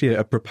there's actually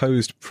a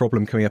proposed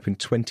problem coming up in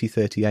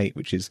 2038,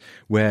 which is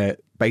where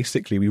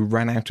basically we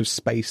ran out of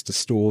space to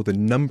store the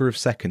number of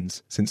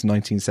seconds since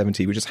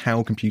 1970, which is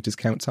how computers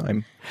count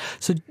time.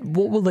 So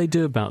what will they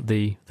do about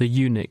the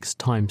Unix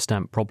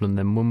timestamp problem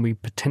then when we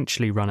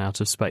potentially run out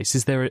of space?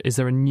 Is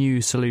there a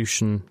new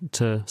solution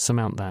to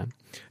surmount that?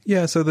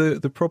 Yeah, so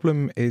the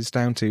problem is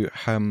down to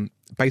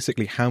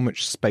basically how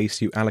much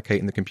space you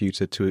allocate in the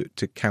computer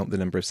to count the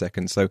number of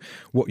seconds. So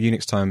what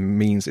Unix time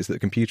means is that the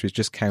computer is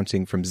just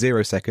counting from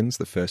 0 seconds,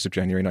 the 1st of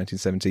January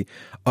 1970,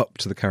 up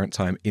to the current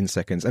time in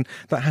seconds. And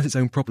that has its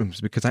own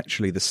problems because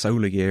actually the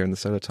solar year and the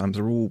solar times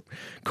are all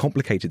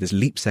complicated. There's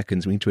leap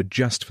seconds. We need to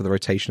adjust for the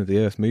rotation of the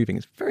Earth moving.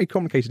 It's a very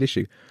complicated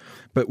issue.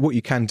 But what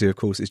you can do, of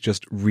course, is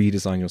just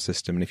redesign your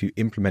system. And if you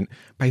implement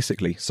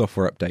basically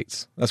software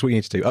updates, that's what you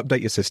need to do.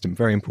 Update your system.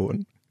 Very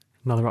important.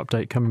 Another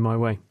update coming my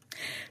way.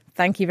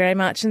 Thank you very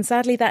much. And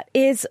sadly, that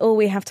is all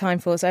we have time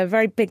for. So a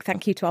very big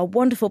thank you to our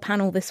wonderful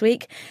panel this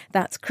week.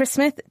 That's Chris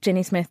Smith,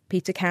 Ginny Smith,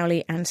 Peter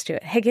Cowley and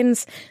Stuart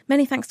Higgins.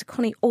 Many thanks to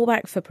Connie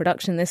Orbach for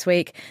production this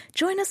week.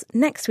 Join us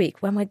next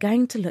week when we're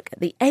going to look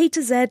at the A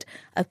to Z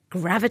of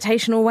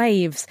gravitational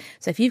waves.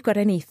 So if you've got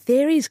any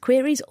theories,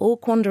 queries or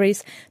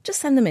quandaries,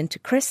 just send them in to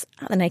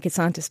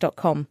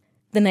chris@thenakedscientist.com.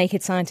 The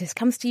Naked Scientist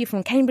comes to you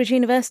from Cambridge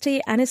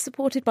University and is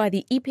supported by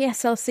the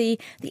EPSLC,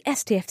 the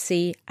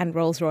STFC and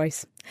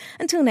Rolls-Royce.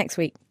 Until next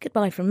week,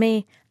 goodbye from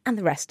me and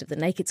the rest of the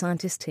Naked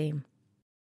Scientist team.